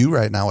can't do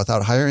right now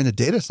without hiring a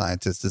data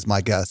scientist, is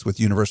my guess,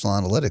 with Universal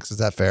Analytics. Is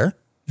that fair?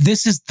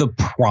 This is the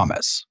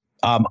promise.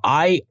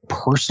 I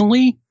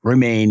personally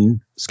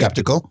remain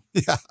skeptical.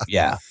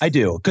 Yeah, I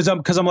do. Because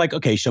I'm like,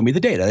 okay, show me the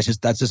data.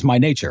 That's just my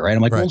nature, right?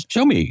 I'm like, right. Well,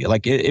 show me.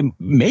 Like,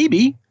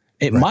 maybe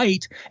it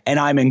might. And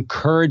I'm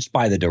encouraged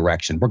by the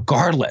direction,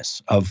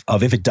 regardless of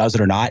if it does it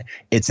or not.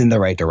 It's in the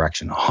right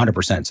direction.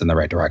 100% it's in the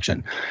right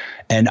direction.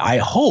 And I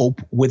hope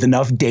with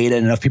enough data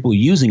and enough people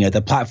using it,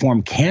 the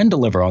platform can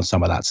deliver on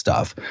some of that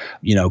stuff.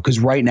 Because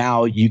right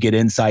now you get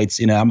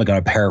insights, I'm going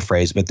to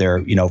paraphrase, but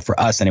they're, for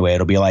us anyway,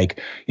 it'll be like,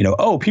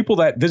 oh, people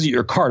that visit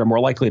your cart are more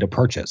likely to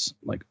purchase.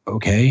 Like,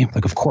 okay,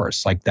 like, of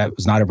course, like that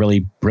was not a really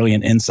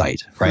brilliant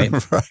insight, right?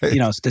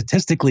 Right.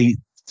 Statistically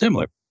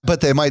similar.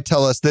 But they might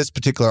tell us this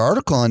particular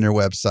article on your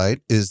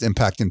website is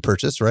impacting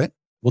purchase, right?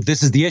 Well,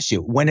 this is the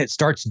issue. When it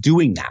starts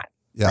doing that,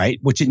 right?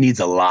 Which it needs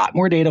a lot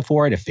more data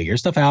for to figure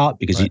stuff out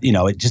because,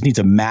 it just needs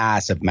a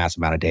massive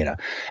amount of data.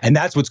 And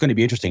that's what's going to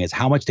be interesting is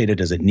how much data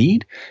does it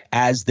need?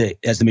 As the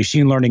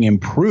machine learning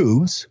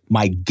improves,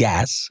 my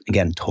guess,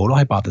 again, total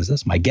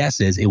hypothesis, my guess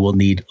is it will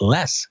need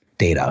less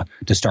data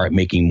to start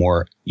making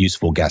more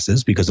useful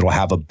guesses because it'll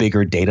have a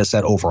bigger data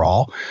set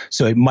overall.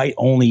 So it might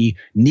only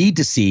need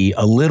to see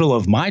a little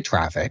of my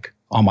traffic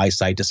on my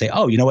site to say,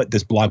 oh, you know what,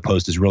 this blog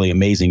post is really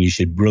amazing. You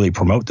should really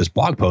promote this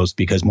blog post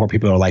because more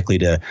people are likely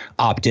to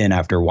opt in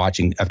after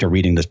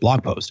reading this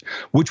blog post,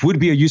 which would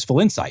be a useful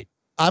insight.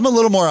 I'm a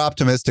little more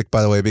optimistic,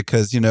 by the way,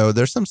 because,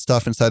 there's some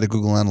stuff inside of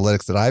Google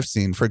Analytics that I've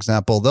seen. For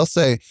example, they'll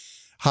say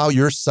how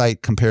your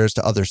site compares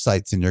to other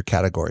sites in your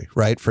category,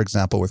 right? For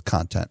example, with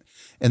content.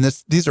 And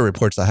these are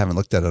reports I haven't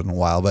looked at in a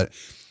while, but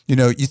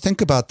you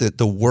think about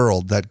the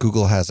world that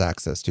Google has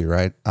access to,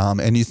 right?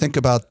 And you think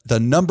about the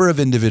number of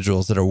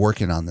individuals that are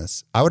working on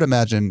this. I would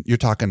imagine you're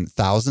talking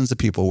thousands of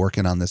people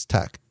working on this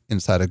tech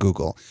inside of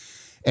Google.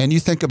 And you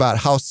think about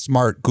how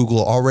smart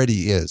Google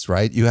already is,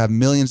 right? You have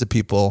millions of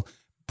people,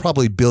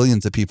 probably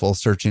billions of people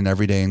searching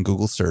every day in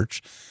Google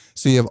search.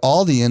 So you have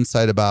all the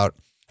insight about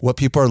what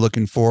people are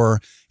looking for.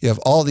 You have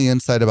all the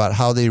insight about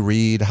how they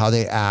read, how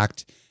they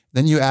act.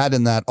 Then you add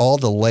in that all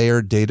the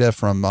layered data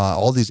from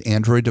all these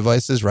Android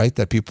devices, right,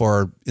 that people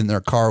are in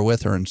their car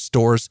with or in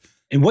stores.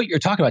 And what you're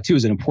talking about, too,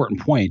 is an important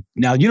point.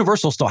 Now,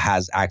 Universal still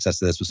has access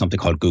to this with something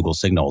called Google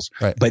Signals.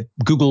 Right. But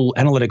Google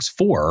Analytics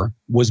 4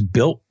 was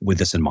built with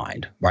this in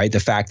mind, right? The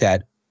fact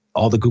that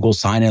all the Google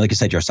sign in, like I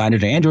said, you're signed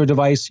into an Android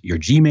device, your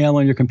Gmail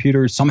on your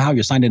computer, somehow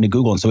you're signed into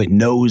Google. And so it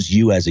knows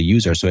you as a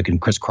user, so it can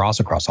crisscross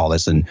across all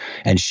this and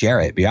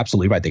share it. But you're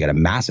absolutely right. They got a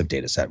massive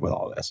data set with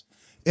all this.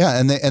 Yeah,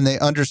 and they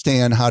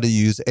understand how to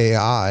use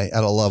AI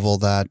at a level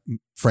that,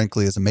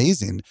 frankly, is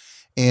amazing.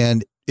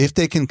 And if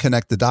they can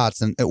connect the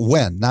dots, and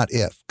when, not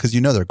if, because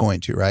you know they're going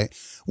to, right?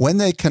 When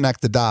they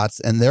connect the dots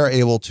and they're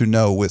able to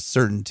know with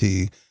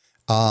certainty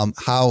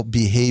how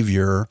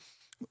behavior,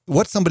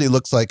 what somebody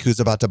looks like who's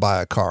about to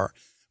buy a car,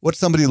 what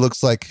somebody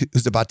looks like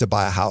who's about to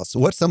buy a house,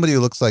 what somebody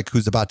looks like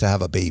who's about to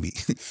have a baby,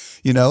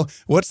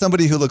 what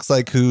somebody who looks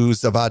like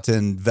who's about to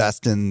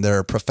invest in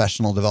their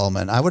professional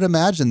development. I would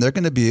imagine they're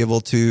going to be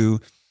able to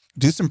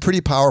do some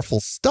pretty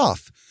powerful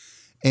stuff.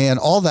 And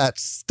all that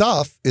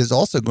stuff is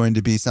also going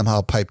to be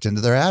somehow piped into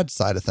their ad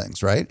side of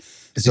things, right?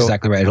 That's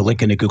exactly right. It'll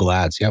link into Google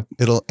Ads. Yep.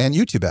 And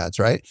YouTube ads,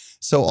 right?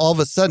 So all of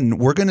a sudden,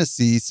 we're going to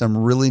see some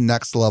really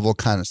next level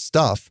kind of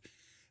stuff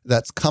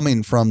that's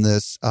coming from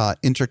this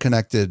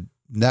interconnected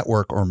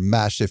network or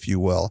mesh, if you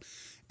will.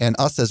 And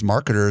us as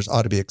marketers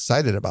ought to be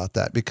excited about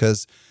that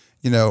because,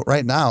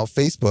 right now,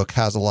 Facebook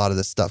has a lot of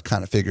this stuff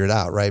kind of figured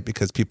out, right?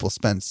 Because people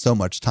spend so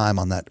much time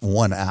on that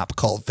one app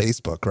called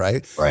Facebook,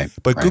 right? Right.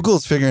 But right.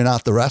 Google's figuring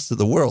out the rest of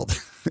the world,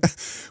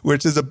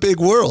 which is a big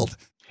world.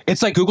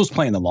 It's like Google's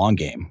playing the long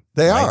game.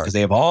 They are. Because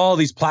they have all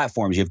these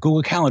platforms. You have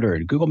Google Calendar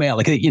and Google Mail.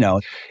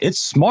 It's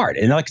smart.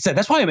 And like I said,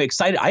 that's why I'm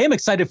excited. I am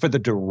excited for the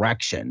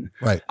direction.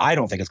 Right. I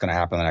don't think it's going to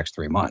happen in the next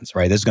 3 months,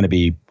 right? This is going to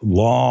be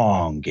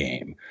long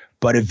game.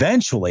 But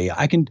eventually,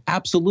 I can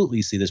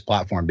absolutely see this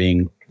platform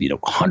being,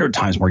 100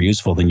 times more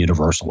useful than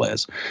Universal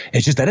is.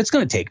 It's just that it's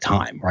going to take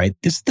time, right?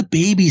 This is the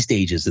baby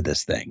stages of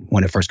this thing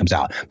when it first comes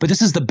out. But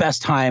this is the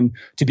best time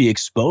to be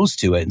exposed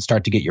to it and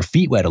start to get your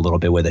feet wet a little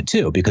bit with it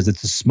too, because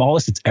it's the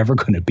smallest it's ever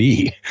going to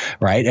be,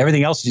 right?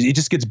 Everything else, it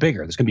just gets bigger.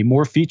 There's going to be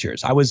more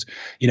features. I was,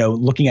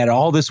 looking at it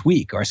all this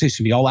week, or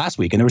excuse me, all last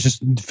week, and there was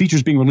just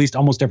features being released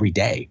almost every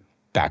day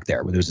back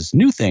there where there's this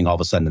new thing all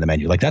of a sudden in the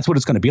menu. Like that's what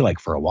it's going to be like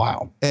for a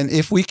while. And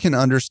if we can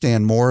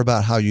understand more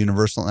about how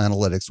Universal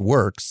Analytics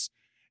works,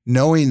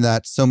 knowing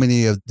that so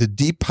many of the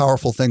deep,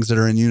 powerful things that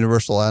are in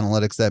Universal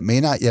Analytics that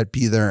may not yet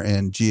be there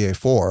in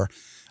GA4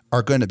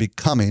 are going to be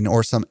coming,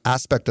 or some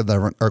aspect of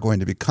them are going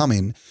to be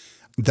coming,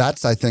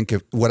 that's, I think,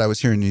 what I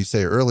was hearing you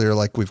say earlier,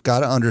 like we've got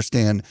to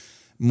understand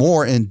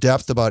more in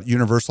depth about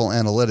Universal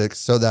Analytics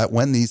so that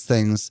when these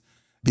things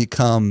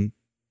become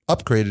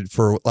upgraded,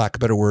 for lack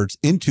of better words,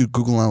 into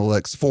Google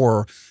Analytics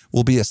 4,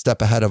 we'll be a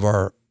step ahead of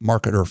our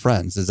marketer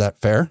friends. Is that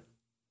fair?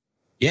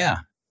 Yeah,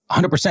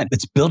 100%.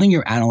 It's building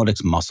your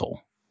analytics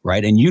muscle,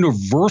 right? And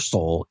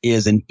Universal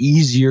is an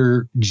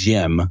easier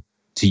gym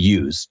to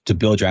use to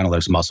build your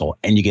analytics muscle,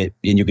 and you get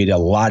a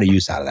lot of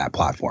use out of that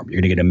platform.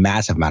 You're going to get a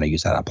massive amount of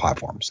use out of that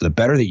platform. So the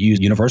better that you use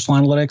Universal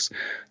Analytics,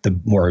 the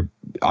more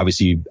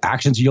obviously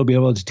actions you'll be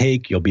able to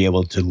take. You'll be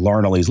able to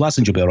learn all these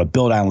lessons. You'll be able to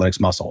build analytics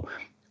muscle.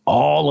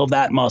 All of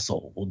that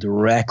muscle will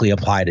directly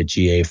apply to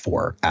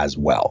GA4 as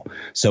well.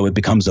 So it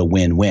becomes a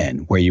win-win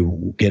where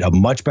you get a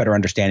much better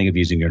understanding of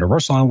using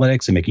Universal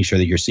Analytics and making sure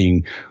that you're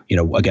seeing,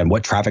 again,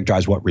 what traffic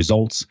drives what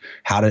results,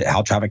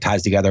 how traffic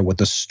ties together, what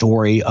the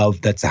story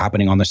of that's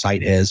happening on the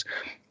site is,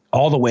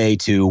 all the way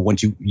to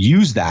once you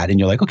use that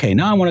and you're like, okay,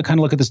 now I want to kind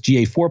of look at this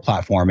GA4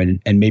 platform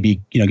and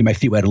maybe, get my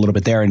feet wet a little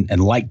bit there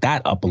and light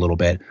that up a little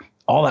bit.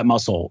 All that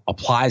muscle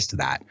applies to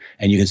that.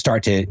 And you can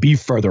start to be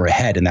further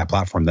ahead in that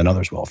platform than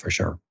others will, for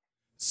sure.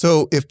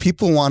 So if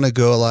people want to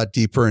go a lot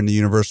deeper into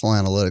Universal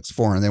Analytics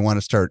 4 and they want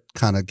to start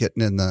kind of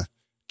getting in the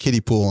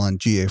kiddie pool on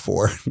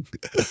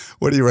GA4,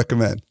 what do you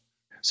recommend?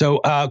 So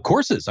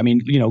courses,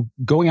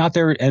 going out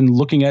there and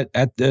looking at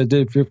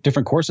the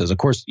different courses. Of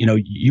course,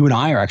 you and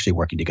I are actually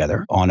working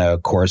together on a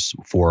course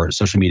for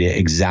Social Media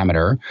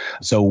Examiner.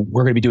 So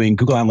we're going to be doing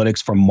Google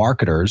Analytics for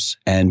marketers,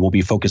 and we'll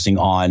be focusing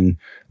on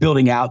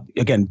building out,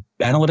 again,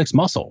 analytics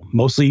muscle,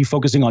 mostly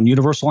focusing on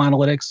Universal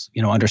Analytics,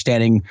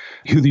 understanding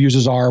who the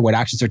users are, what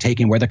actions they're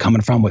taking, where they're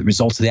coming from, what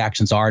results of the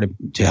actions are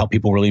to help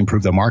people really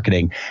improve their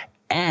marketing.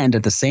 And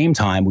at the same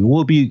time, we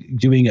will be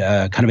doing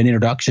a kind of an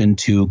introduction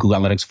to Google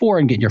Analytics 4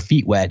 and getting your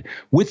feet wet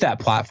with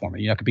that platform.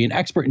 You're not going to be an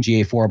expert in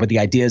GA4, but the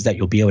idea is that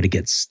you'll be able to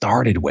get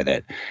started with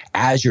it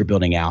as you're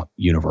building out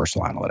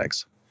Universal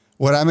Analytics.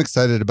 What I'm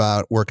excited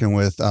about working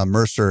with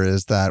Mercer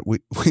is that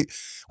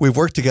we've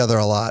worked together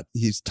a lot.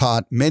 He's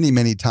taught many,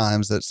 many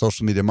times at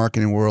Social Media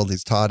Marketing World.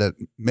 He's taught at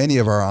many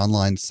of our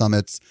online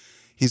summits.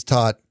 He's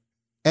taught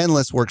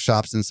endless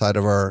workshops inside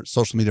of our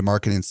Social Media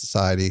Marketing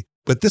Society.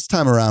 But this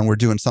time around, we're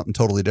doing something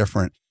totally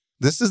different.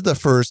 This is the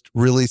first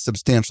really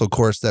substantial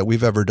course that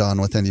we've ever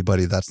done with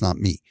anybody that's not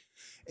me.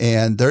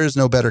 And there is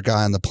no better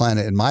guy on the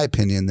planet, in my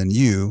opinion, than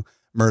you,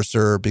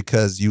 Mercer,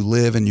 because you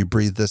live and you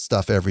breathe this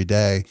stuff every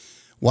day.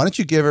 Why don't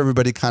you give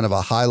everybody kind of a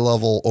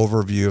high-level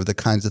overview of the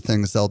kinds of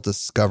things they'll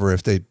discover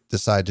if they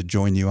decide to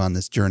join you on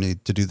this journey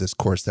to do this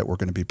course that we're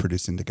going to be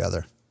producing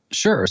together?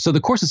 Sure. So the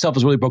course itself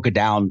is really broken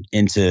down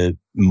into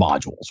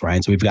modules,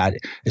 right? So we've got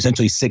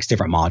essentially 6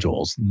 different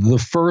modules. The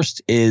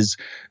first is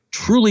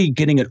truly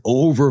getting an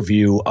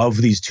overview of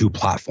these 2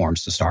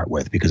 platforms to start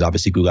with, because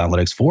obviously Google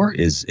Analytics 4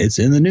 it's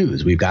in the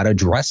news. We've got to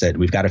address it.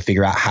 We've got to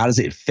figure out how does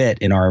it fit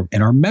in our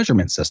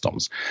measurement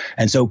systems.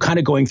 And so kind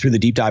of going through the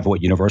deep dive of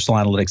what Universal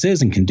Analytics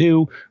is and can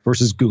do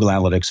versus Google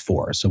Analytics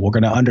 4. So we're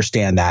going to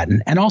understand that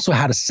and also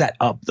how to set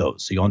up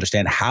those. So you'll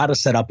understand how to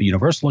set up a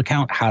Universal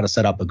account, how to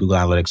set up a Google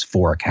Analytics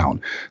 4 account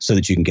so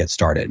that you can get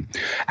started.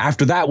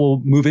 After that,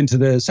 we'll move into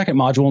the second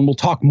module and we'll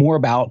talk more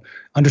about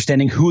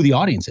understanding who the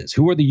audience is.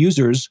 Who are the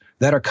users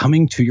that are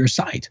coming to your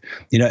site?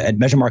 At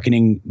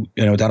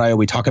measuremarketing.io,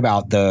 we talk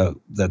about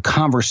the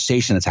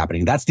conversation that's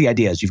happening. That's the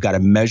idea, is you've got to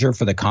measure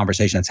for the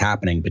conversation that's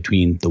happening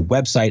between the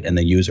website and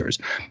the users.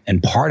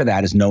 And part of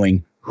that is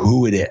knowing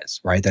who it is,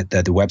 right? That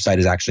the website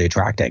is actually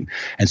attracting.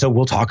 And so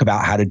we'll talk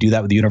about how to do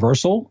that with the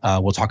Universal.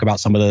 We'll talk about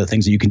some of the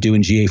things that you can do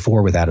in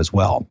GA4 with that as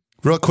well.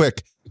 Real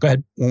quick. Go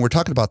ahead. When we're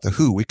talking about the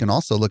who, we can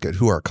also look at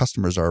who our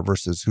customers are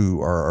versus who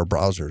are our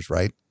browsers,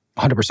 right?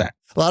 100%.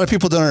 A lot of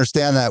people don't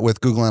understand that with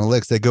Google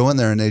Analytics. They go in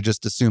there and they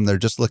just assume they're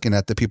just looking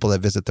at the people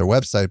that visit their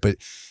website, but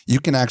you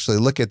can actually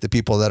look at the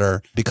people that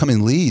are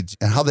becoming leads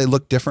and how they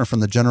look different from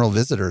the general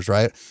visitors,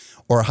 right?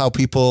 Or how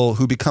people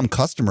who become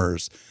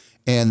customers.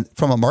 And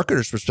from a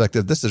marketer's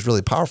perspective, this is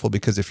really powerful,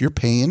 because if you're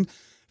paying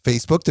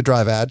Facebook to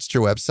drive ads to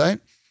your website,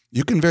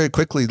 you can very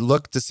quickly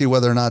look to see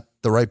whether or not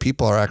the right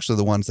people are actually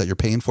the ones that you're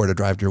paying for to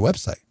drive to your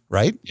website,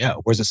 right? Yeah.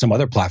 Or is it some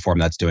other platform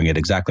that's doing it?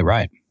 Exactly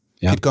right.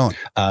 Yeah. Keep going.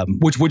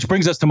 Which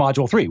brings us to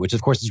module 3, which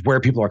of course is where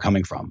people are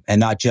coming from, and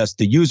not just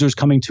the users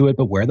coming to it,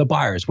 but where the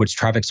buyers, which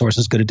traffic source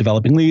is good at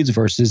developing leads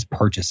versus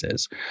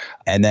purchases.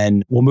 And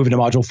then we'll move into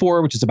module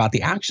 4, which is about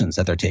the actions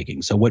that they're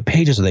taking. So what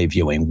pages are they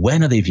viewing?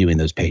 When are they viewing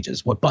those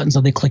pages? What buttons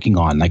are they clicking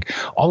on? Like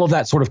all of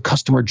that sort of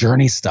customer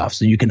journey stuff,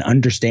 so you can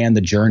understand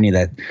the journey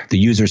that the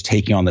user's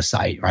taking on the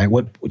site, right?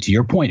 What, to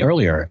your point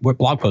earlier, what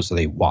blog posts are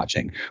they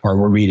watching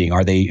or reading?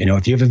 Are they,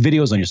 if you have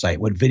videos on your site,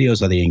 what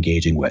videos are they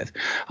engaging with?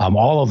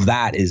 All of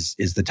that is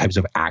the types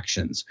of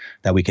actions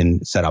that we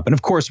can set up. And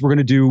of course, we're going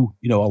to do,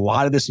 a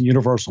lot of this in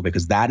Universal,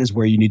 because that is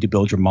where you need to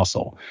build your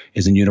muscle,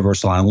 is in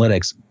Universal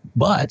Analytics.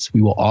 But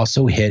we will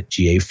also hit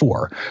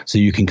GA4. So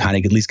you can kind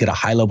of at least get a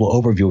high level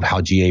overview of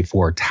how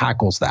GA4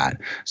 tackles that,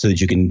 so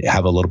that you can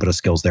have a little bit of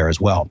skills there as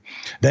well.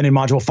 Then in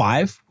module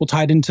 5, we'll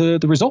tie it into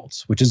the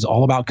results, which is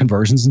all about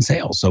conversions and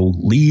sales. So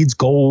leads,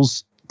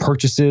 goals,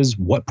 purchases,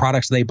 what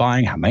products are they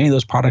buying? How many of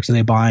those products are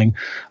they buying?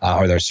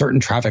 Are there certain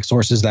traffic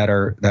sources that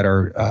are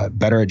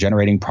better at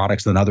generating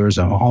products than others?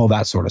 And all of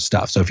that sort of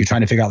stuff. So if you're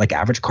trying to figure out like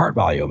average cart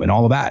volume and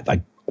all of that,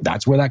 like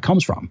that's where that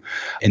comes from.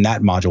 In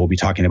that module, we'll be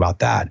talking about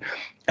that.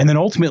 And then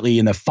ultimately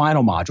in the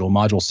final module,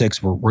 module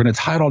 6, we're going to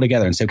tie it all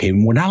together and say, okay,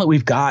 well, now that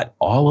we've got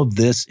all of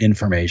this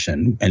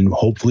information, and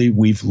hopefully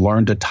we've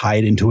learned to tie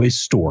it into a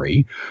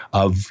story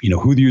of,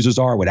 who the users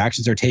are, what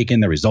actions they're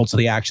taking, the results of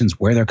the actions,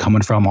 where they're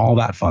coming from, all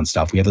that fun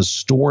stuff. We have a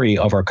story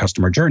of our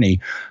customer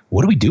journey.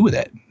 What do we do with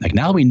it? Like,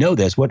 now that we know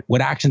this,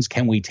 what actions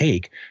can we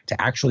take to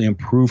actually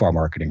improve our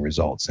marketing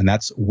results? And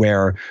that's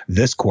where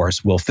this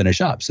course will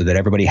finish up, so that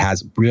everybody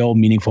has real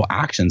meaningful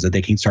actions that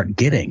they can start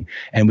getting.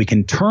 And we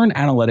can turn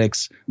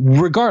analytics,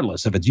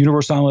 regardless if it's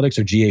Universal Analytics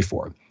or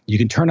GA4, you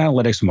can turn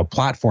analytics from a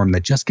platform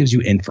that just gives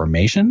you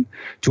information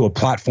to a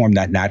platform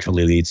that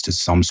naturally leads to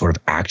some sort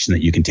of action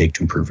that you can take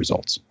to improve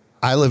results.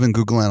 I live in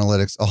Google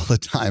Analytics all the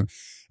time,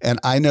 and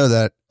I know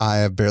that I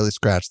have barely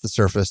scratched the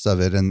surface of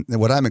it. And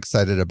what I'm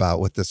excited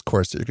about with this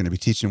course that you're going to be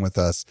teaching with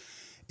us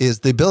is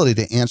the ability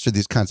to answer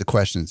these kinds of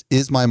questions.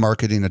 Is my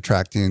marketing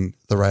attracting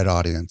the right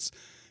audience?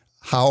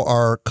 How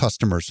are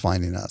customers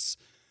finding us?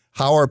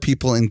 How are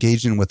people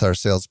engaging with our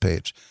sales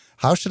page?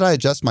 How should I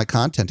adjust my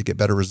content to get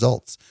better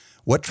results?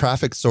 What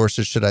traffic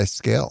sources should I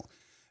scale?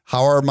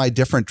 How are my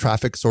different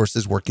traffic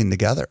sources working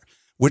together?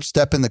 Which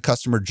step in the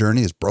customer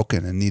journey is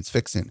broken and needs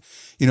fixing?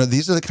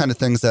 These are the kind of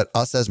things that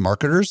us as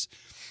marketers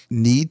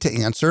need to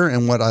answer.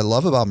 And what I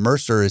love about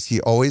Mercer is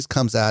he always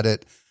comes at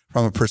it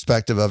from a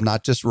perspective of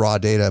not just raw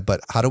data,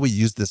 but how do we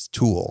use this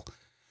tool,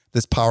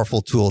 this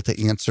powerful tool,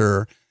 to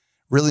answer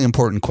really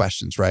important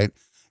questions, right?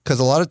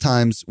 Because a lot of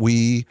times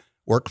we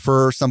work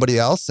for somebody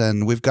else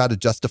and we've got to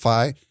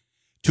justify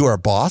to our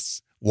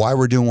boss why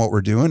we're doing what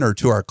we're doing, or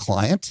to our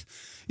client,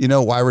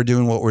 why we're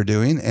doing what we're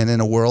doing. And in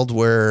a world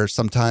where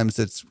sometimes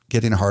it's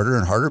getting harder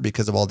and harder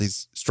because of all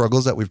these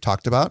struggles that we've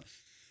talked about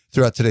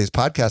throughout today's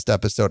podcast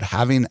episode,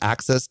 having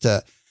access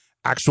to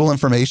actual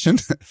information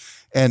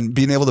and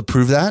being able to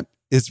prove that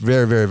is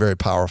very, very, very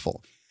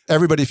powerful.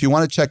 Everybody, if you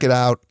want to check it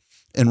out,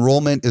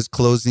 enrollment is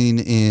closing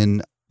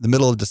in the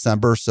middle of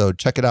December. So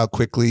check it out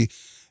quickly.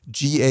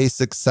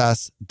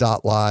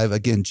 GAsuccess.live.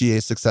 Again,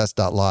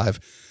 GAsuccess.live.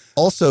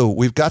 Also,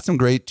 we've got some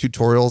great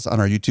tutorials on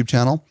our YouTube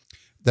channel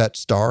that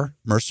star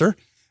Mercer,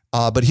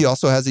 but he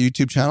also has a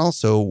YouTube channel.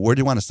 So where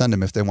do you want to send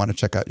them if they want to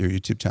check out your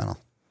YouTube channel?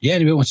 Yeah,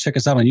 anybody wants to check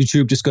us out on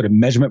YouTube, just go to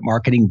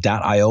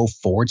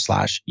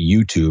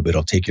measurementmarketing.io/YouTube.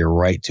 It'll take you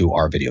right to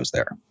our videos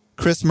there.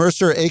 Chris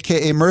Mercer,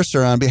 a.k.a.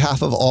 Mercer, on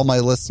behalf of all my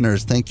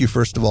listeners, thank you,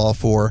 first of all,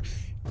 for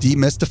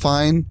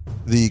demystifying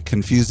the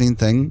confusing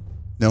thing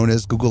known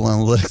as Google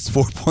Analytics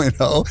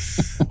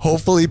 4.0.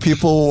 Hopefully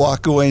people will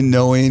walk away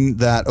knowing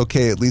that,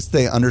 okay, at least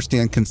they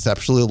understand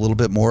conceptually a little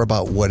bit more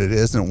about what it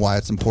is and why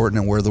it's important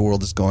and where the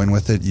world is going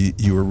with it.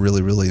 You were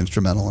really, really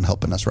instrumental in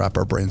helping us wrap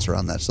our brains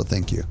around that. So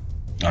thank you.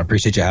 I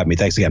appreciate you having me.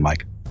 Thanks again,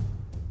 Mike.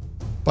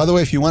 By the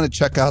way, if you want to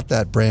check out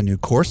that brand new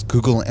course,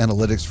 Google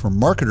Analytics for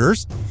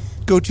Marketers,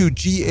 go to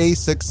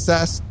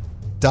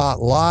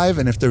gasuccess.live.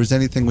 And if there was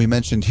anything we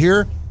mentioned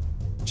here,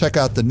 check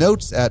out the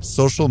notes at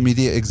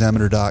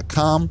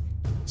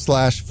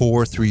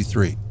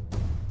socialmediaexaminer.com/433.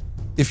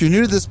 If you're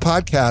new to this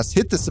podcast,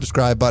 hit the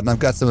subscribe button. I've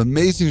got some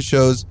amazing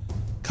shows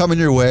coming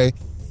your way.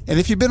 And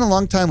if you've been a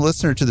long-time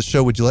listener to the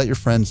show, would you let your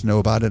friends know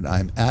about it?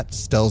 I'm at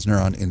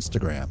Stelzner on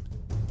Instagram.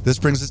 This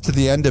brings us to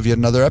the end of yet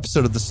another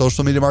episode of the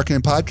Social Media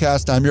Marketing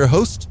Podcast. I'm your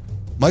host,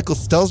 Michael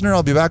Stelzner.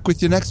 I'll be back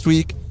with you next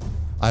week.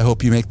 I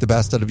hope you make the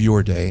best out of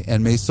your day,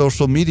 and may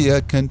social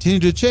media continue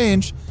to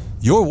change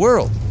your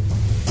world.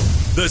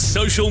 The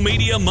Social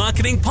Media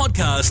Marketing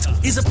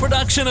Podcast is a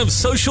production of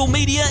Social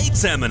Media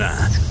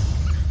Examiner.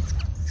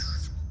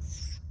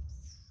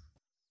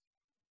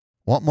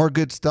 Want more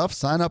good stuff?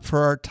 Sign up for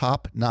our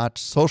top-notch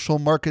social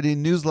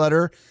marketing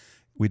newsletter.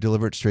 We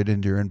deliver it straight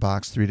into your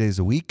inbox 3 days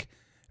a week.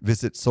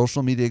 Visit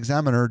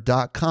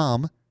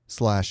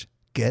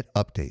socialmediaexaminer.com/get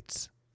updates.